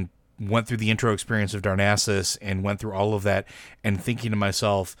and went through the intro experience of Darnassus and went through all of that, and thinking to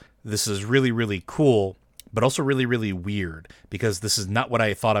myself, this is really, really cool, but also really, really weird, because this is not what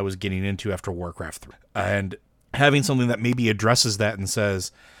I thought I was getting into after Warcraft 3. And having something that maybe addresses that and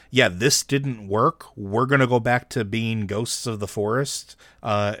says, yeah, this didn't work, we're going to go back to being ghosts of the forest,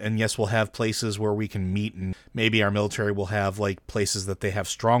 and yes, we'll have places where we can meet, and maybe our military will have like places that they have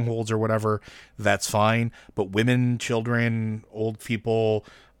strongholds or whatever, that's fine. But women, children, old people,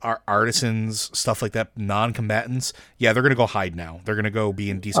 artisans, stuff like that, non-combatants, yeah, they're going to go hide now. They're going to go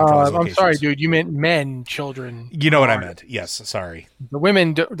be in decentralized locations. I'm sorry, dude. You meant men, children. You know what I meant. Yes, sorry. The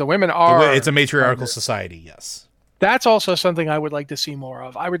women are... It's a matriarchal society, yes. That's also something I would like to see more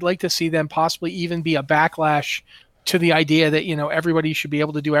of. I would like to see them possibly even be a backlash to the idea that, everybody should be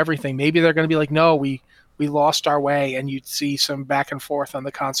able to do everything. Maybe they're going to be like, no, we lost our way, and you'd see some back and forth on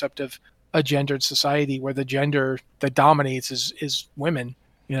the concept of a gendered society where the gender that dominates is women.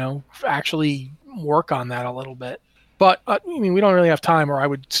 Actually work on that a little bit. But we don't really have time, or I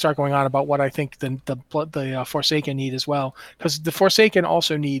would start going on about what I think the Forsaken need as well, because the Forsaken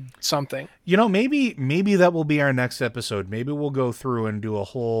also need something. Maybe that will be our next episode. Maybe we'll go through and do a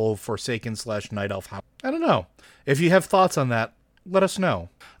whole Forsaken / Night Elf house. I don't know. If you have thoughts on that, let us know.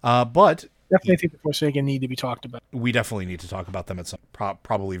 But definitely think the Forsaken need to be talked about. We definitely need to talk about them at some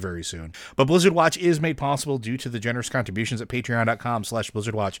probably very soon. But Blizzard Watch is made possible due to the generous contributions at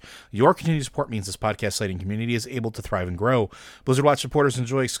patreon.com/BlizzardWatch. Your continued support means this podcast site and community is able to thrive and grow. Blizzard Watch supporters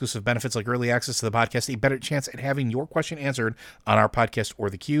enjoy exclusive benefits like early access to the podcast, a better chance at having your question answered on our podcast or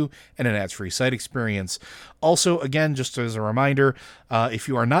the queue, and an ads-free site experience. Also, again, just as a reminder, if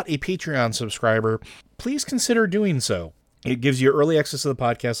you are not a Patreon subscriber, please consider doing so. It gives you early access to the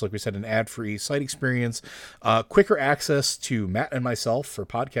podcast, like we said, an ad-free site experience, quicker access to Matt and myself for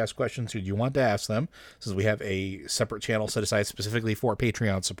podcast questions should you want to ask them, since we have a separate channel set aside specifically for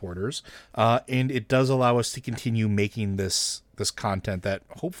Patreon supporters. And it does allow us to continue making this content that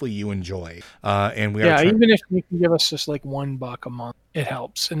hopefully you enjoy. And we are even if you can give us just like $1 a month, it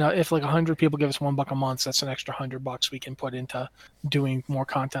helps. And if like 100 people give us $1 a month, that's an extra $100 we can put into doing more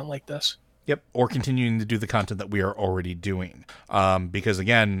content like this. Yep, or continuing to do the content that we are already doing. Because,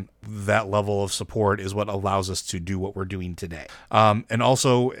 again, that level of support is what allows us to do what we're doing today. And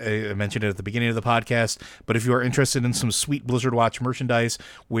also, I mentioned it at the beginning of the podcast, but if you are interested in some sweet Blizzard Watch merchandise,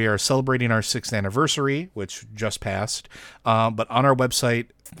 we are celebrating our 6th anniversary, which just passed. But on our website,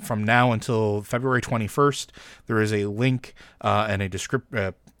 from now until February 21st, there is a link and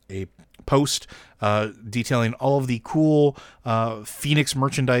a post detailing all of the cool Phoenix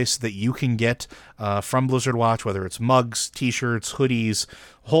merchandise that you can get from Blizzard Watch, whether it's mugs, t-shirts, hoodies,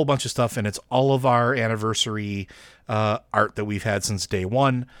 a whole bunch of stuff, and it's all of our anniversary art that we've had since day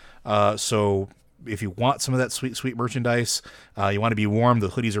one. So if you want some of that sweet merchandise, you want to be warm, the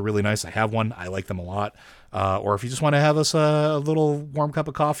hoodies are really nice. I have one. I like them a lot. Or if you just want to have us a little warm cup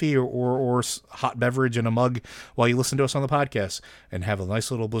of coffee or hot beverage in a mug while you listen to us on the podcast and have a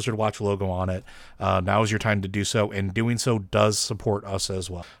nice little Blizzard Watch logo on it, now is your time to do so. And doing so does support us as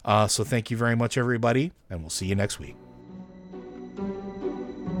well. So thank you very much, everybody, and we'll see you next week.